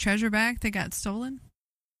take his treasure back that got stolen.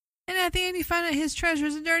 And at the end, you find out his treasure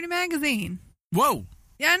is a dirty magazine. Whoa.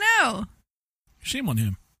 Yeah, I know. Shame on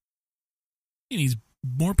him. He needs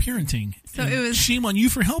more parenting. So it was shame on you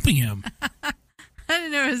for helping him. I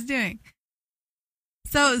didn't know what I was doing.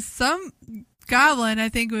 So some goblin, I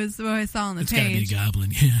think was what I saw on the page. It's gotta be a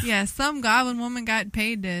goblin, yeah. Yeah, some goblin woman got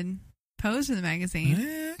paid to pose for the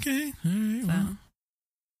magazine. Okay. All right. So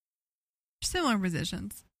similar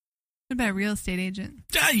positions. What about a real estate agent?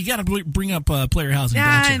 You got to bring up player housing.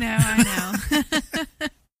 Yeah, don't you? I know.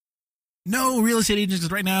 No, real estate agents,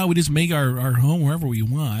 because right now we just make our home wherever we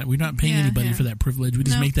want. We're not paying anybody for that privilege. We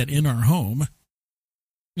just make that in our home.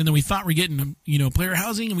 And then we thought we're getting, player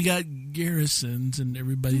housing, and we got garrisons, and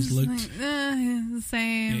everybody's looked the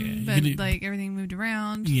same, but everything moved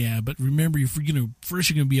around. Yeah, but remember, first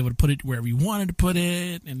you're going to be able to put it wherever you wanted to put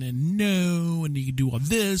it, and then no, and you can do all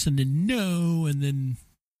this, and then no, and then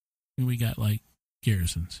we got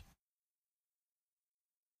garrisons.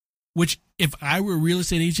 Which, if I were a real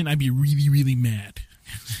estate agent, I'd be really, really mad.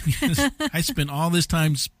 Because I spent all this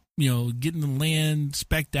time, getting the land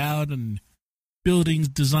spec'd out and buildings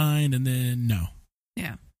designed, and then no.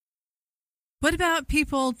 Yeah. What about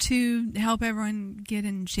people to help everyone get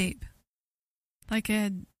in shape? Like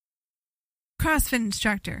a CrossFit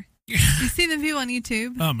instructor. You see the people on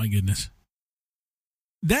YouTube? Oh, my goodness.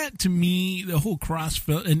 That, to me, the whole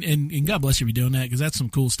CrossFit, and God bless you for doing that, because that's some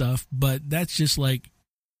cool stuff, but that's just like,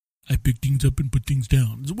 I pick things up and put things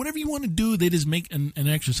down. So whatever you want to do, they just make an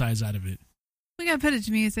exercise out of it. We got to put it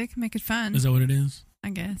to music, make it fun. Is that what it is?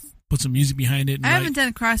 I guess. Put some music behind it. And I haven't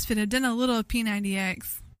done CrossFit. I've done a little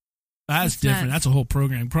P90X. That's different. That's a whole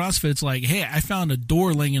program. CrossFit's like, hey, I found a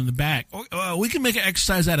door laying in the back. Oh, we can make an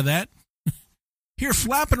exercise out of that. Here,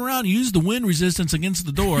 flap it around. Use the wind resistance against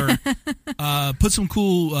the door. Put some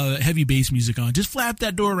cool heavy bass music on. Just flap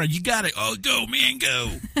that door around. You got it. Oh, go, man,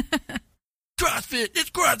 go. CrossFit.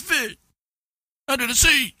 It's CrossFit. Under the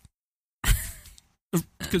seat.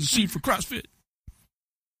 Because the seat for CrossFit.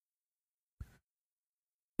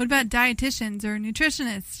 What about dietitians or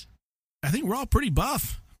nutritionists? I think we're all pretty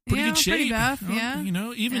buff. Pretty good shape. Pretty buff, yeah. You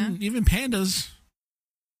know, even pandas.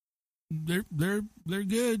 They're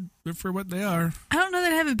good for what they are. I don't know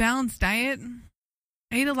that I have a balanced diet.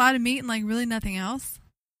 I eat a lot of meat and like really nothing else.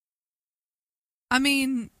 I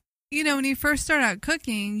mean, you know, when you first start out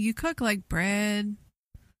cooking, you cook like bread.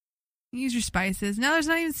 You use your spices. Now there's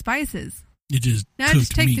not even spices. You just now I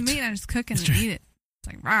just take the meat and I just cook it and eat it.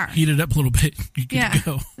 It's like rawr. Heat it up a little bit. You can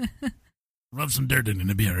go. Rub some dirt in it and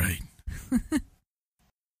it'll be all right.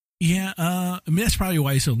 Yeah, I mean that's probably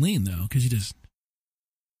why you're so lean though, because it's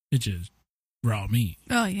just raw meat.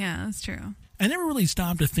 Oh, yeah, that's true. I never really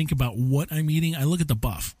stopped to think about what I'm eating. I look at the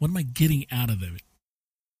buff. What am I getting out of it?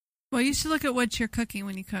 Well, you should look at what you're cooking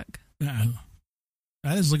when you cook. I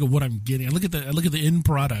just look at what I'm getting. I look at the end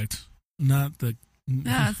product, not the. No,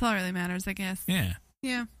 that's all that really matters, I guess. Yeah.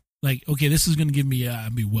 Yeah. Like, okay, this is going to give me,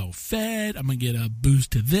 be well fed. I'm going to get a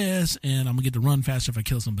boost to this, and I'm going to get to run faster if I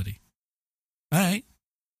kill somebody. All right.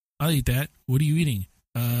 I'll eat that. What are you eating?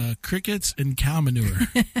 Crickets and cow manure.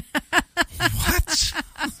 What?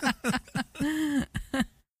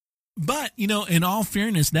 But, you know, in all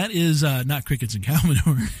fairness, that is not crickets and cow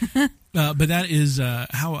manure, but that is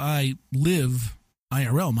how I live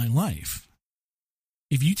IRL, my life.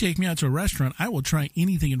 If you take me out to a restaurant, I will try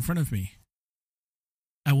anything in front of me.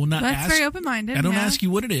 I will not ask. That's very open-minded. I don't ask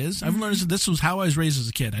you what it is. I've learned this was how I was raised as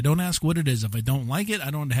a kid. I don't ask what it is. If I don't like it,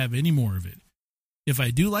 I don't have any more of it. If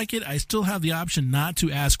I do like it, I still have the option not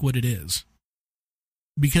to ask what it is.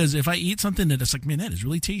 Because if I eat something that it's like, man, that is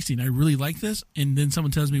really tasty and I really like this, and then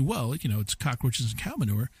someone tells me, well, you know, it's cockroaches and cow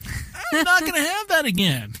manure, I'm not going to have that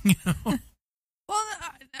again. You know? Well,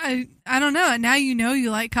 I don't know. Now you know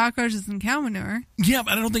you like cockroaches and cow manure. Yeah,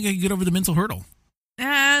 but I don't think I can get over the mental hurdle.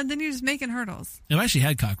 Then you're just making hurdles. I've actually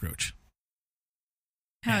had cockroach.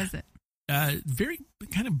 How is it? Very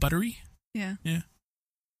kind of buttery. Yeah. Yeah.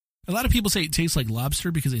 A lot of people say it tastes like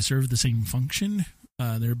lobster because they serve the same function.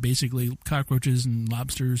 They're basically cockroaches and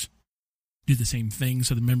lobsters do the same thing,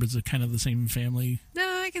 so the members are kind of the same family. No,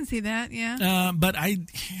 I can see that, yeah. But I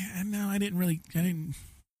didn't.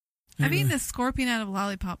 I've eaten a scorpion out of a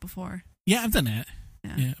lollipop before. Yeah, I've done that.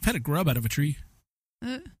 Yeah. I've had a grub out of a tree.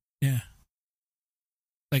 Yeah.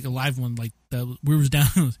 Like a live one, like we was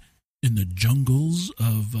down in the jungles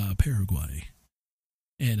of Paraguay.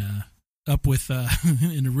 And up with,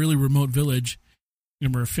 in a really remote village,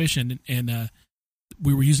 and we were fishing, and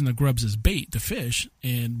we were using the grubs as bait to fish,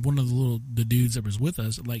 and one of the dudes that was with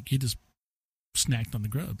us, like, he just snacked on the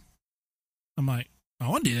grub. I'm like, I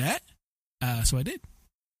want to do that. So I did.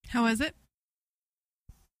 How was it?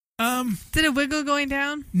 Did it wiggle going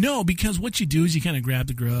down? No, because what you do is you kind of grab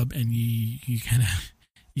the grub and you kind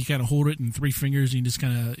of hold it in 3 fingers and you just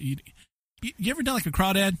kind of you ever done like a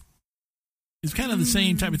crawdad? It's kind of the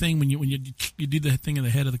same type of thing when you do the thing in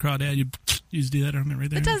the head of the crawdad. You just do that on it right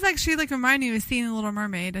there. It does actually like remind me of seeing The Little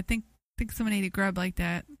Mermaid. I think someone ate a grub like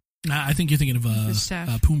that. I think you're thinking of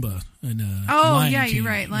Pumbaa and Lion King. You're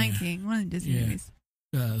right. Lion King, one of the Disney movies.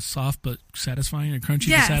 Soft but satisfying, or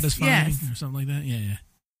crunchy but satisfying, or something like that. Yeah.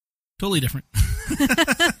 Totally different.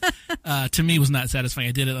 To me, it was not satisfying.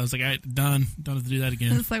 I did it. I was like, all right, done. Don't have to do that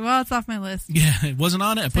again. It's like, well, it's off my list. Yeah, it wasn't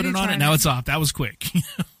on it. I put it on it. Now it's off. That was quick.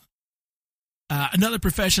 Another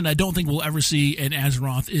profession I don't think we'll ever see in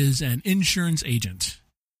Azeroth is an insurance agent.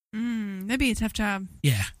 That'd be a tough job.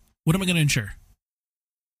 Yeah. What am I going to insure?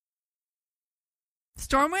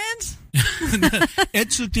 Stormwind?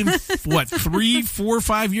 It took him, 3, 4,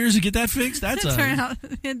 5 years to get that fixed? That's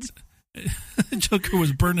Joker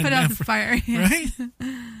was burning put out the fire. Yeah. Right?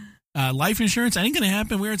 Life insurance ain't going to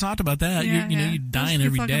happen. We already talked about that. Yeah, you're dying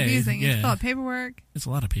every day. Confusing. Yeah. It's a lot of paperwork. It's a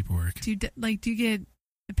lot of paperwork. Do you get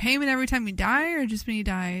a payment every time you die, or just when you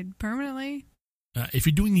died permanently? If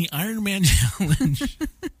you're doing the Iron Man challenge,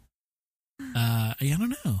 I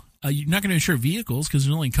don't know. You're not going to insure vehicles because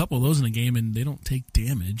there's only a couple of those in the game, and they don't take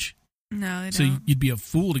damage. No, they don't. So you'd be a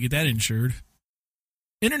fool to get that insured.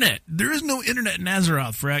 Internet. There is no internet in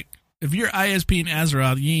Azeroth, Freck. If you're ISP in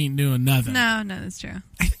Azeroth, you ain't doing nothing. No, that's true.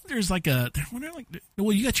 I think there's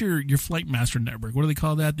you got your Flight Master network. What do they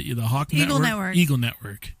call that? The Hawk Eagle network? Eagle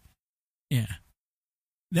Network. Yeah.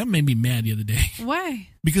 That made me mad the other day. Why?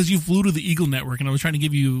 Because you flew to the Eagle Network, and I was trying to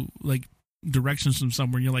give you, directions from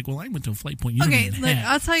somewhere, and you're like, well, I went to a flight point.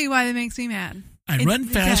 I'll tell you why that makes me mad. I run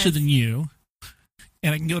faster than you.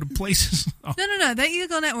 and I can go to places. No. That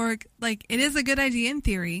Eagle Network, like, it is a good idea in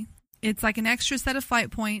theory. It's like an extra set of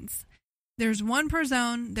flight points. There's one per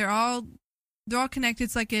zone. They're all connected.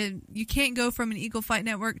 It's like you can't go from an Eagle flight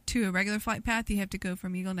network to a regular flight path. You have to go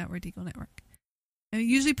from Eagle Network to Eagle Network. And it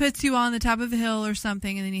usually puts you on the top of a hill or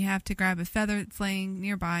something, and then you have to grab a feather that's laying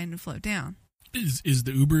nearby and float down. Is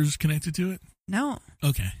the Ubers connected to it? No.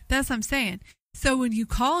 Okay. That's what I'm saying. So when you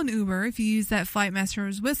call an Uber, if you use that Flight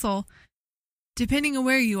Master's whistle, depending on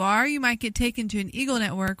where you are, you might get taken to an Eagle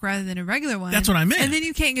Network rather than a regular one. That's what I meant. And then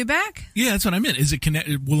you can't get back? Yeah, that's what I meant. Is it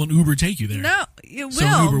connected? Will an Uber take you there? No, it will. So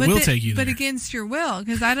an Uber will take you there. But against your will,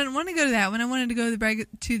 because I didn't want to go to that one. I wanted to go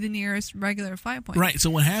to the nearest regular flight point. Right. So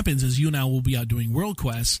what happens is you and I will be out doing World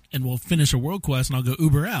Quest, and we'll finish a World Quest, and I'll go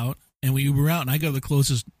Uber out, and we Uber out, and I go to the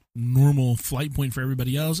closest normal flight point for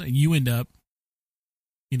everybody else, and you end up,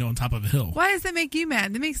 on top of a hill. Why does that make you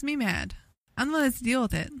mad? That makes me mad. I'm the one that's deal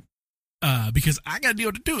with it. Because I got to deal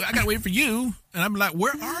with it too. I got to wait for you, and I'm like,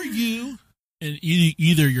 where are you? And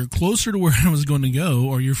either you're closer to where I was going to go,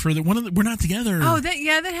 or you're further. We're not together. Oh,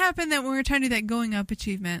 that happened. That when we were trying to do that going up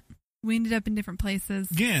achievement, we ended up in different places.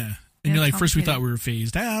 Yeah, and you're like, first we thought we were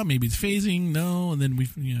phased out. Maybe it's phasing. No, and then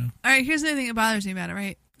All right. Here's another thing that bothers me about it.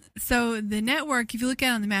 Right. So the network, if you look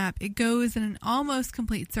at it on the map, it goes in an almost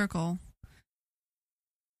complete circle,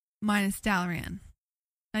 minus Dalaran.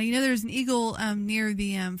 Now, there's an Eagle near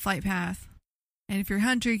the flight path. And if you're a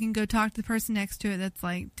hunter, you can go talk to the person next to it that's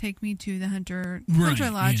like, take me to the hunter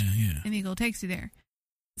lodge. Yeah. And Eagle takes you there.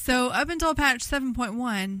 So up until patch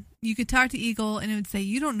 7.1, you could talk to Eagle and it would say,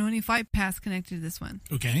 you don't know any flight paths connected to this one.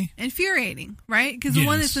 Okay. Infuriating, right? Because the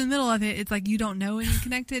one that's in the middle of it, it's like you don't know any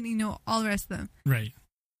connected and you know all the rest of them. Right.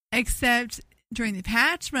 Except during the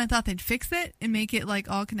patch, when I thought they'd fix it and make it like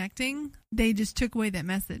all connecting, they just took away that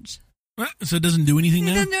message. So it doesn't do anything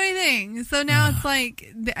now? It doesn't do anything. So now it's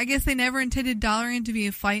like, I guess they never intended Dalaran to be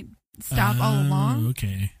a flight stop all along.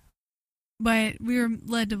 Okay. But we were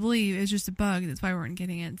led to believe it was just a bug. That's why we weren't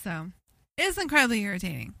getting it. So it's incredibly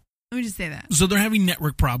irritating. Let me just say that. So they're having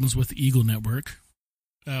network problems with the Eagle Network.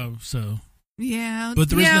 Oh, so. Yeah.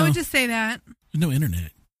 But I would just say that. No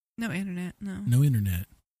internet. No internet, no. No internet.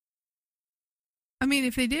 I mean,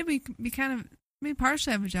 if they did, we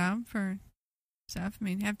partially have a job for stuff. I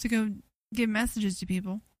mean, you have to go give messages to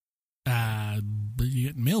people. But you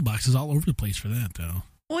get mailboxes all over the place for that, though.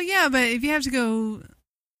 Well, yeah, but if you have to go,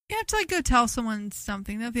 you have to like go tell someone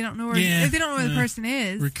something. Though, if they don't know where, the person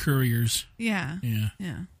is, we're couriers. Yeah.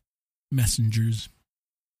 Messengers.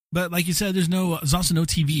 But like you said, there's also no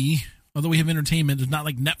TV. Although we have entertainment, there's not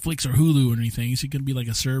like Netflix or Hulu or anything. So you can be like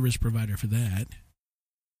a service provider for that.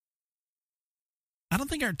 I don't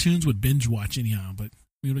think our tunes would binge watch anyhow, but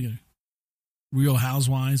we would get Real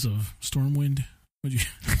Housewives of Stormwind. Would you?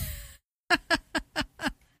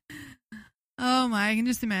 Oh my! I can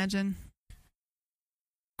just imagine.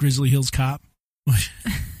 Grizzly Hills Cop. All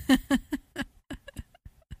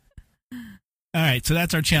right, so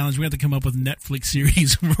that's our challenge. We have to come up with a Netflix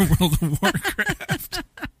series for World of Warcraft,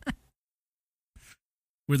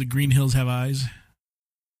 where the Green Hills have eyes.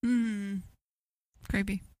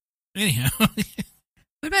 Creepy. Anyhow,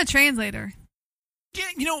 what about a translator?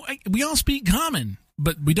 Yeah, we all speak common,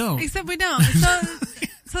 but we don't. Except we don't.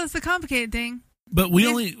 So it's a complicated thing. But we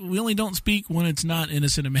only don't speak when it's not in a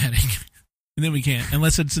cinematic. And then we can't,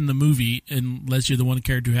 unless it's in the movie, unless you're the one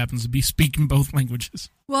character who happens to be speaking both languages.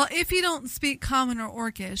 Well, if you don't speak Common or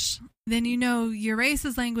Orcish, then you know your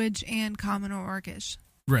race's language and Common or Orcish.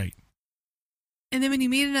 Right. And then when you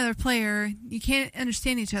meet another player, you can't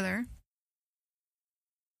understand each other.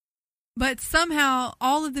 But somehow,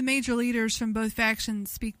 all of the major leaders from both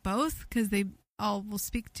factions speak both, because they all will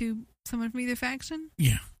speak to someone from either faction.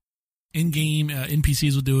 Yeah. In-game,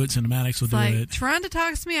 NPCs will do it, cinematics will do it. Trying to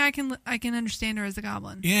talk to me, I can understand her as a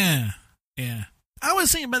goblin. Yeah. I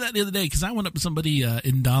was thinking about that the other day, because I went up to somebody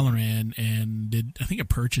in Dalaran and did, I think I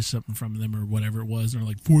purchased something from them or whatever it was, and they're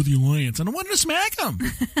like, for the Alliance, and I wanted to smack them.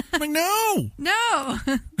 I'm like, no.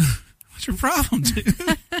 What's your problem, dude?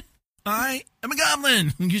 I am a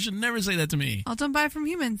goblin. You should never say that to me. I'll don't buy from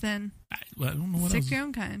humans then. I don't know what Stick to your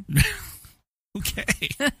own kind. Okay.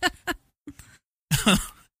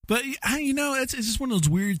 But it's just one of those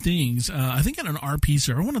weird things. I think on an RP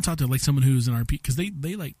server, I want to talk to like someone who's an RP, because they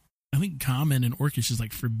like, I think Common and Orcish is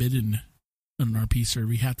like forbidden on an RP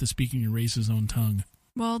server. You have to speak in your race's own tongue.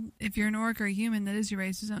 Well, if you're an orc or a human, that is your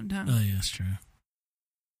race's own tongue. Oh yeah, that's true.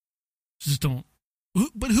 Just don't.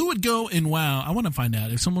 But who would go in WoW? I want to find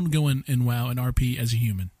out if someone would go in WoW and RP as a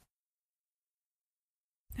human.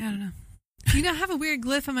 I don't know. You know, I have a weird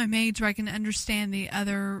glyph on my mage where I can understand the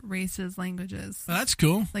other races' languages. Well, that's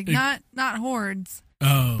cool. Like, not hordes,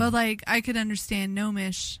 but like I could understand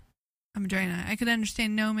Gnomish. I'm a Draenei. I could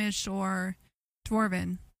understand Gnomish or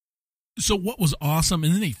Dwarven. So what was awesome,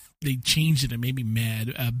 and then they changed it and made me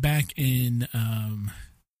mad, back in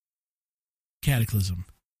Cataclysm,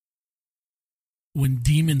 when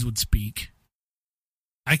demons would speak,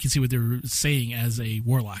 I could see what they were saying as a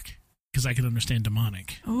warlock, because I could understand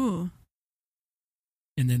demonic. Ooh.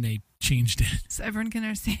 And then they changed it. So everyone can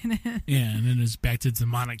understand it. Yeah, and then it's back to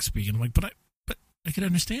demonic speaking. I'm like, but I could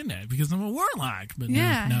understand that because I'm a warlock. But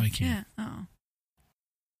now I can't. Yeah. Oh.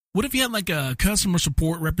 What if you had like a customer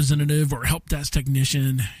support representative or help desk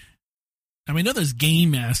technician? I mean, I know there's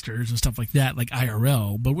game masters and stuff like that, like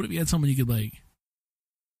IRL, but what if you had someone you could, like,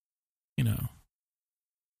 you know,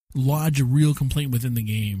 lodge a real complaint within the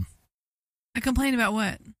game? A complaint about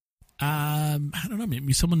what? I don't know.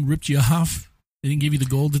 Maybe someone ripped you off. They didn't give you the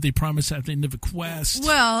gold that they promised at the end of a quest.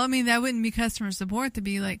 Well, I mean, that wouldn't be customer support to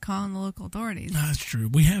be like calling the local authorities. That's true.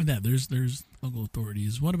 We have that. There's local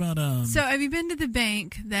authorities. What about So, have you been to the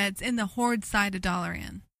bank that's in the Horde side of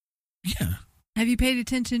Dalaran? Yeah. Have you paid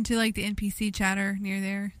attention to like the NPC chatter near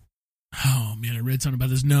there? Oh man, I read something about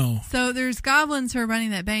this. No. So there's goblins who are running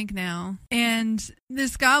that bank now, and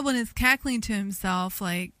this goblin is cackling to himself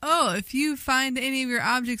like, "Oh, if you find any of your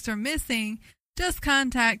objects are missing, just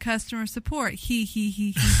contact customer support." He.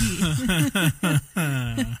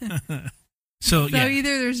 So yeah.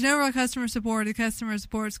 Either there's no real customer support, or the customer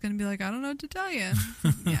support's going to be like, "I don't know what to tell you."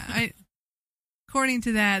 Yeah, according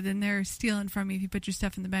to that, then they're stealing from you if you put your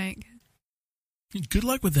stuff in the bank. Good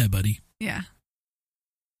luck with that, buddy. Yeah.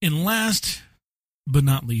 And last but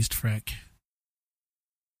not least, Freck,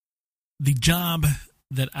 the job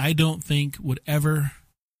that I don't think would ever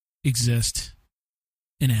exist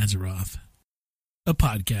in Azeroth, a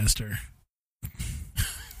podcaster.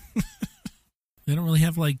 They don't really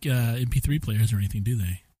have like MP3 players or anything, do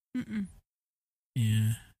they? Mm-mm.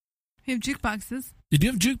 Yeah. We have jukeboxes. They do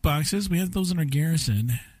have jukeboxes. We have those in our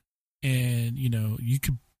garrison. And, you know, you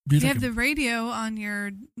could... You have the radio on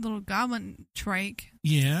your little goblin trike.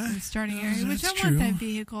 Yeah. In the starting area, which I true. want that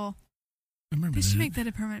vehicle. I remember They that. should make that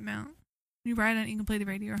a permanent mount. You ride on it, you can play the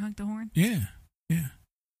radio or honk the horn. Yeah.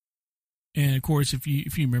 And of course, if you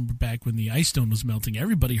remember back when the ice stone was melting,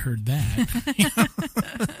 everybody heard that.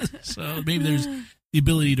 So maybe there's the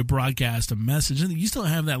ability to broadcast a message, and you still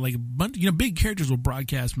have that. Like a bunch, you know, big characters will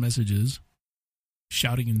broadcast messages,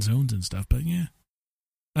 shouting in zones and stuff. But yeah,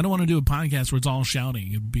 I don't want to do a podcast where it's all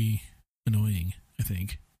shouting. It'd be annoying, I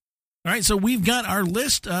think. All right, so we've got our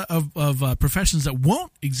list of professions that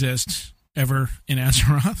won't exist ever in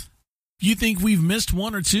Azeroth. If you think we've missed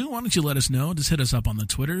one or two, why don't you let us know? Just hit us up on the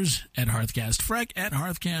Twitters at HearthCastFreck, at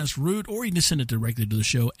HearthCastRoot, or you can just send it directly to the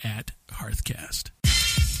show at HearthCast.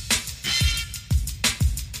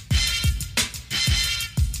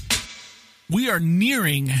 We are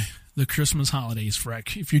nearing the Christmas holidays,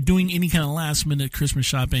 Freck. If you're doing any kind of last-minute Christmas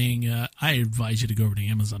shopping, I advise you to go over to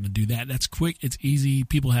Amazon and do that. That's quick. It's easy.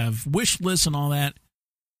 People have wish lists and all that.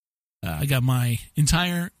 I got my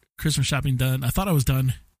entire Christmas shopping done. I thought I was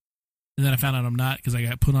done, and then I found out I'm not because I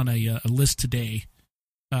got put on a list today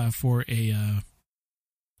for a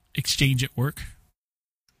exchange at work.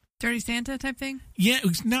 Dirty Santa type thing? Yeah,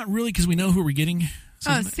 it's not really because we know who we're getting.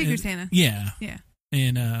 So, Secret Santa. Yeah. Yeah.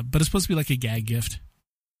 And but it's supposed to be like a gag gift.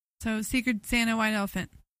 So, Secret Santa White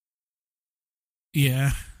Elephant.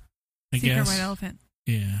 Yeah, I Secret guess. White Elephant.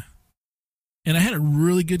 Yeah. And I had a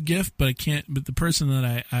really good gift, but but the person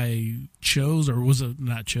that I chose, or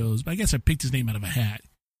not chose, but I guess I picked his name out of a hat.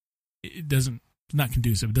 It's not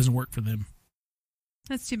conducive. It doesn't work for them.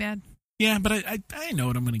 That's too bad. Yeah, but I know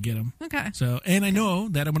what I'm going to get him. Okay. So, and I know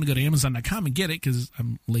that I'm going to go to Amazon.com and get it because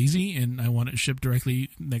I'm lazy and I want it shipped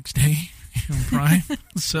directly next day on Prime.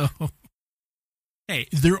 So, hey,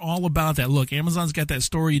 they're all about that. Look, Amazon's got that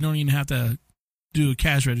store you don't even have to do a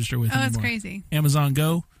cash register with anymore. That's crazy. Amazon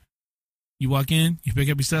Go. You walk in, you pick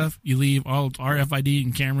up your stuff, you leave all RFID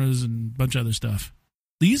and cameras and a bunch of other stuff.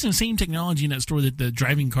 They use the same technology in that store that the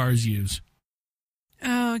driving cars use.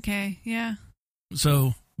 Oh, okay. Yeah.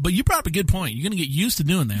 So, but you brought up a good point. You're going to get used to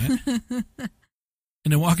doing that.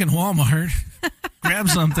 And then walk in Walmart, grab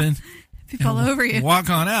something. People all over you. Walk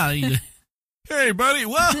on out. Hey, buddy.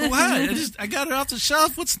 Whoa, what? I got it off the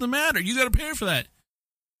shelf. What's the matter? You got to pay for that.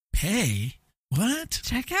 Pay? What?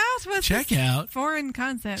 Check out? What's Check this out. foreign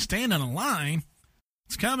concept? Stand on a line.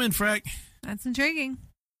 It's coming, Freck. That's intriguing.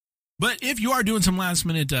 But if you are doing some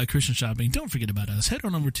last-minute Christmas shopping, don't forget about us. Head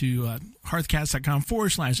on over to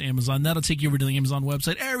hearthcast.com/Amazon. That'll take you over to the Amazon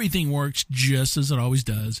website. Everything works just as it always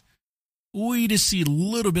does. we just see a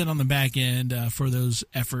little bit on the back end for those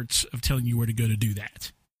efforts of telling you where to go to do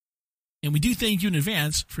that. And we do thank you in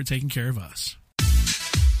advance for taking care of us.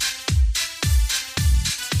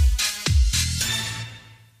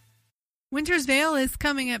 Winter's Veil is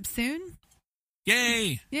coming up soon.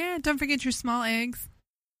 Yay! Yeah, don't forget your small eggs.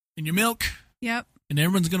 And your milk. Yep. And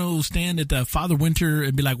everyone's going to stand at Father Winter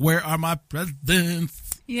and be like, where are my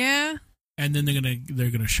presents? Yeah. And then they're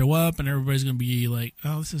gonna show up, and everybody's gonna be like,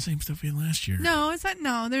 "Oh, it's the same stuff we had last year." No, it's not.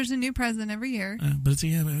 No, there's a new present every year. But it's we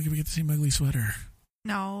get the same ugly sweater.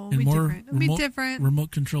 No, and we more different. It'll be different. Remote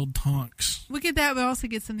controlled tonks. We get that, but also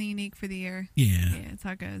get something unique for the year. Yeah, that's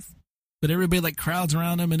how it goes. But everybody like crowds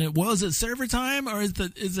around them, and is it server time or is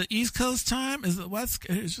it East Coast time? Is it West?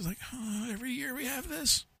 It's just like every year we have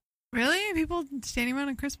this. Really, people standing around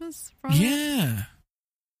on Christmas? Yeah,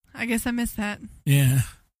 I guess I missed that. Yeah.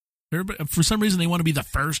 Everybody, for some reason, they want to be the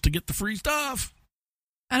first to get the free stuff.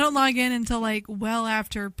 I don't log in until like well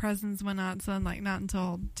after presents went out, so like not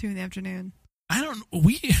until 2 p.m.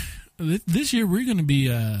 This year we're going to be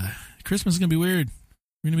Christmas is going to be weird.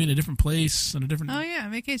 We're going to be in a different place on a different. Oh yeah,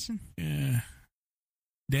 vacation. Yeah,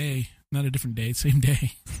 day, not a different day, same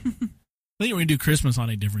day. I think we're going to do Christmas on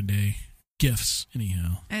a different day. Gifts,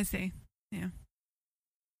 anyhow. I see. Yeah.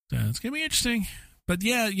 So it's going to be interesting, but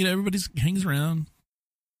yeah, everybody hangs around.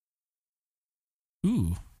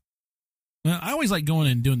 Ooh. Well, I always like going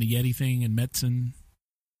and doing the Yeti thing in Metzen.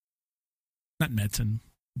 Not Metzen.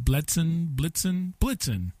 Blitzen.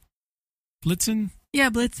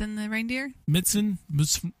 Yeah, Blitzen, the reindeer. Metzen.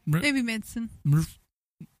 Maybe Metzen.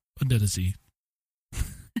 Randedasi.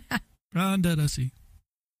 Randedasi.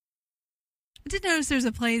 I did notice there's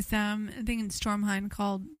a place, I think in Stormheim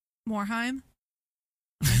called Morheim.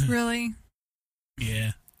 Like, really?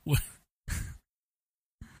 Yeah.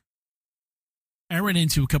 I ran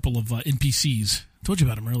into a couple of NPCs. I told you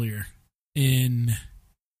about them earlier. In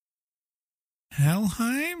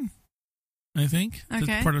Helheim, I think. Okay.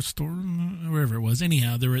 That's part of Storm, wherever it was.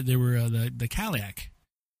 Anyhow, they were the Kaliak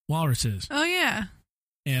walruses. Oh, yeah.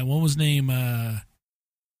 And one was named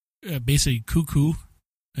basically Cuckoo,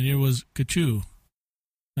 and it was Kachu.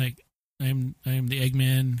 Like, I am the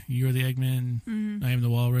Eggman, you're the Eggman, Mm-hmm. I am the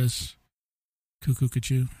walrus. Cuckoo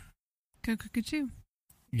Kachu. Cuckoo Kachu.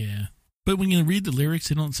 Yeah. But when you read the lyrics,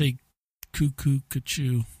 they don't say cuckoo,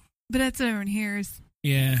 kachu. But that's what everyone hears.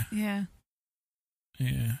 Yeah. Yeah.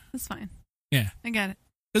 Yeah. That's fine. Yeah. I got it.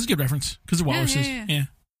 It was a good reference because the walruses. Yeah.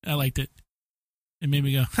 I liked it. It made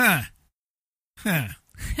me go, huh. All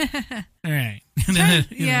right. And then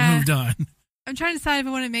moved on. I'm trying to decide if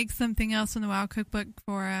I want to make something else from the WoW cookbook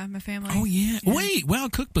for my family. Oh, yeah. Wait, WoW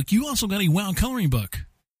cookbook. You also got a WoW coloring book.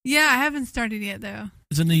 Yeah, I haven't started yet, though.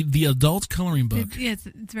 It's in the adult coloring book. It's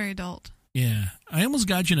very adult. Yeah. I almost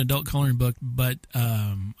got you an adult coloring book, but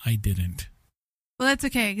I didn't. Well, that's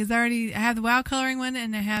okay, because I have the WoW coloring one,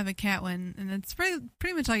 and I have a cat one, and that's pretty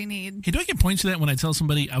much all you need. Hey, do I get points for that when I tell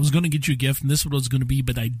somebody I was going to get you a gift, and this is what it was going to be,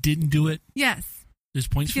 but I didn't do it? Yes. There's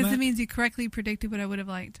points for that? Because it means you correctly predicted what I would have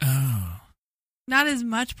liked. Oh. Not as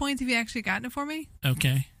much points if you actually gotten it for me.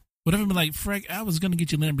 Okay. What if I'm like, Frank, I was going to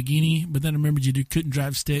get you a Lamborghini, but then I remembered you couldn't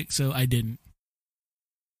drive stick, so I didn't.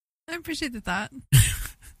 I appreciate the thought.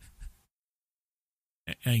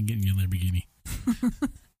 I ain't getting you a Lamborghini.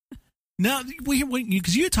 Now,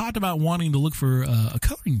 because you had talked about wanting to look for a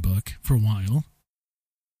coloring book for a while.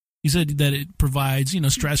 You said that it provides,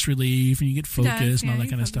 stress relief, and you get focused and all that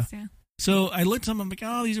kind of stuff. Yeah. So I looked at them, I'm like,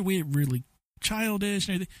 oh, these are really childish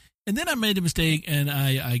and everything. And then I made a mistake, and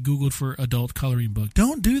I Googled for adult coloring book.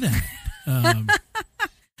 Don't do that.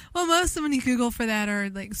 Well, most of them when you Google for that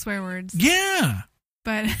are like swear words. Yeah.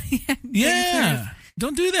 But yeah.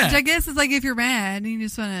 Don't do that. Which I guess is like if you're mad and you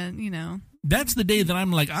just want to, That's the day that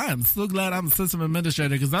I'm like, I am so glad I'm a system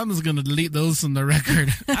administrator because I'm just going to delete those from the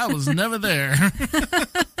record. I was never there.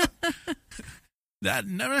 That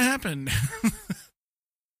never happened.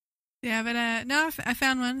 Yeah, but no, I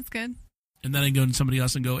found one. It's good. And then I go to somebody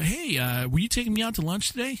else and go, hey, were you taking me out to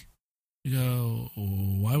lunch today? You go,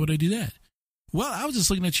 why would I do that? Well, I was just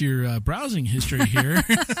looking at your browsing history here.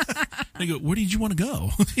 I go, where did you want to go?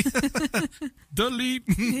 Delete.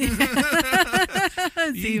 You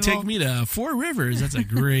can take me to Four Rivers. That's a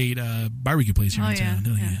great barbecue place here in town.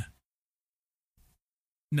 Oh, yeah.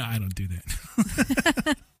 No, I don't do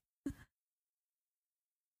that.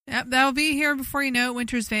 Yep, that'll be here before you know it,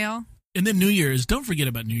 Winter's Veil. And then New Year's. Don't forget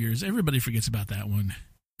about New Year's. Everybody forgets about that one.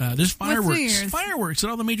 There's fireworks. Fireworks at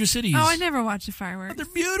all the major cities. Oh, I never watch the fireworks. Oh,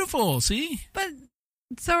 they're beautiful, see? But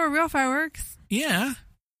so are real fireworks. Yeah.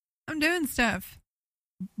 I'm doing stuff.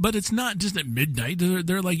 But it's not just at midnight.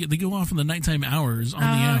 They're like, they go off in the nighttime hours on the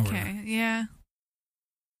hour. Okay, yeah.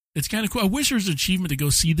 It's kind of cool. I wish there was an achievement to go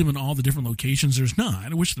see them in all the different locations. There's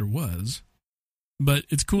not. I wish there was. But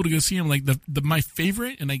it's cool to go see them. Like my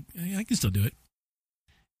favorite, and I can still do it,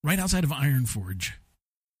 right outside of Iron Forge.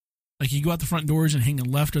 Like you go out the front doors and hang a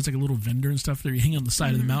left. There's like a little vendor and stuff there. You hang on the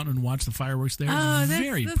side of the mountain and watch the fireworks there. It's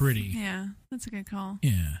very pretty. Yeah, that's a good call.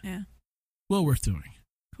 Yeah. Well worth doing.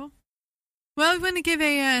 Cool. Well, we want to give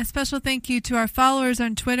a special thank you to our followers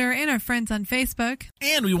on Twitter and our friends on Facebook.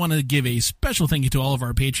 And we want to give a special thank you to all of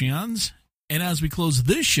our Patreons. And as we close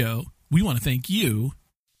this show, we want to thank you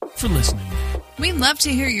for listening. We'd love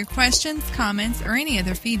to hear your questions, comments, or any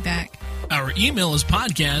other feedback. Our email is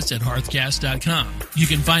podcast@hearthcast.com. You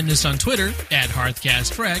can find us on Twitter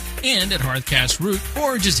 @HearthcastRec and @HearthcastRoot,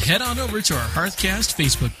 or just head on over to our Hearthcast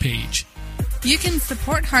Facebook page. You can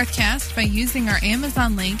support Hearthcast by using our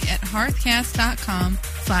Amazon link at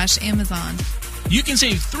hearthcast.com/Amazon. You can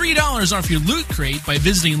save $3 off your Loot Crate by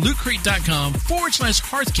visiting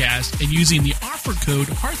lootcrate.com/Hearthcast and using the offer code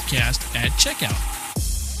Hearthcast at checkout.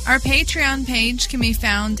 Our Patreon page can be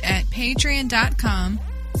found at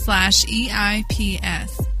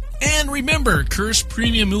patreon.com/EIPS. And remember, Curse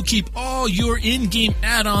Premium will keep all your in-game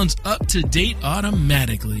add-ons up to date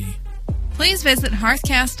automatically. Please visit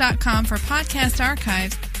hearthcast.com for podcast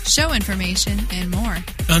archives, show information, and more.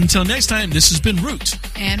 Until next time, this has been Root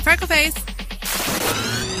and Freckleface.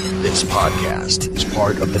 This podcast is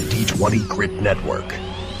part of the D20 Grit Network.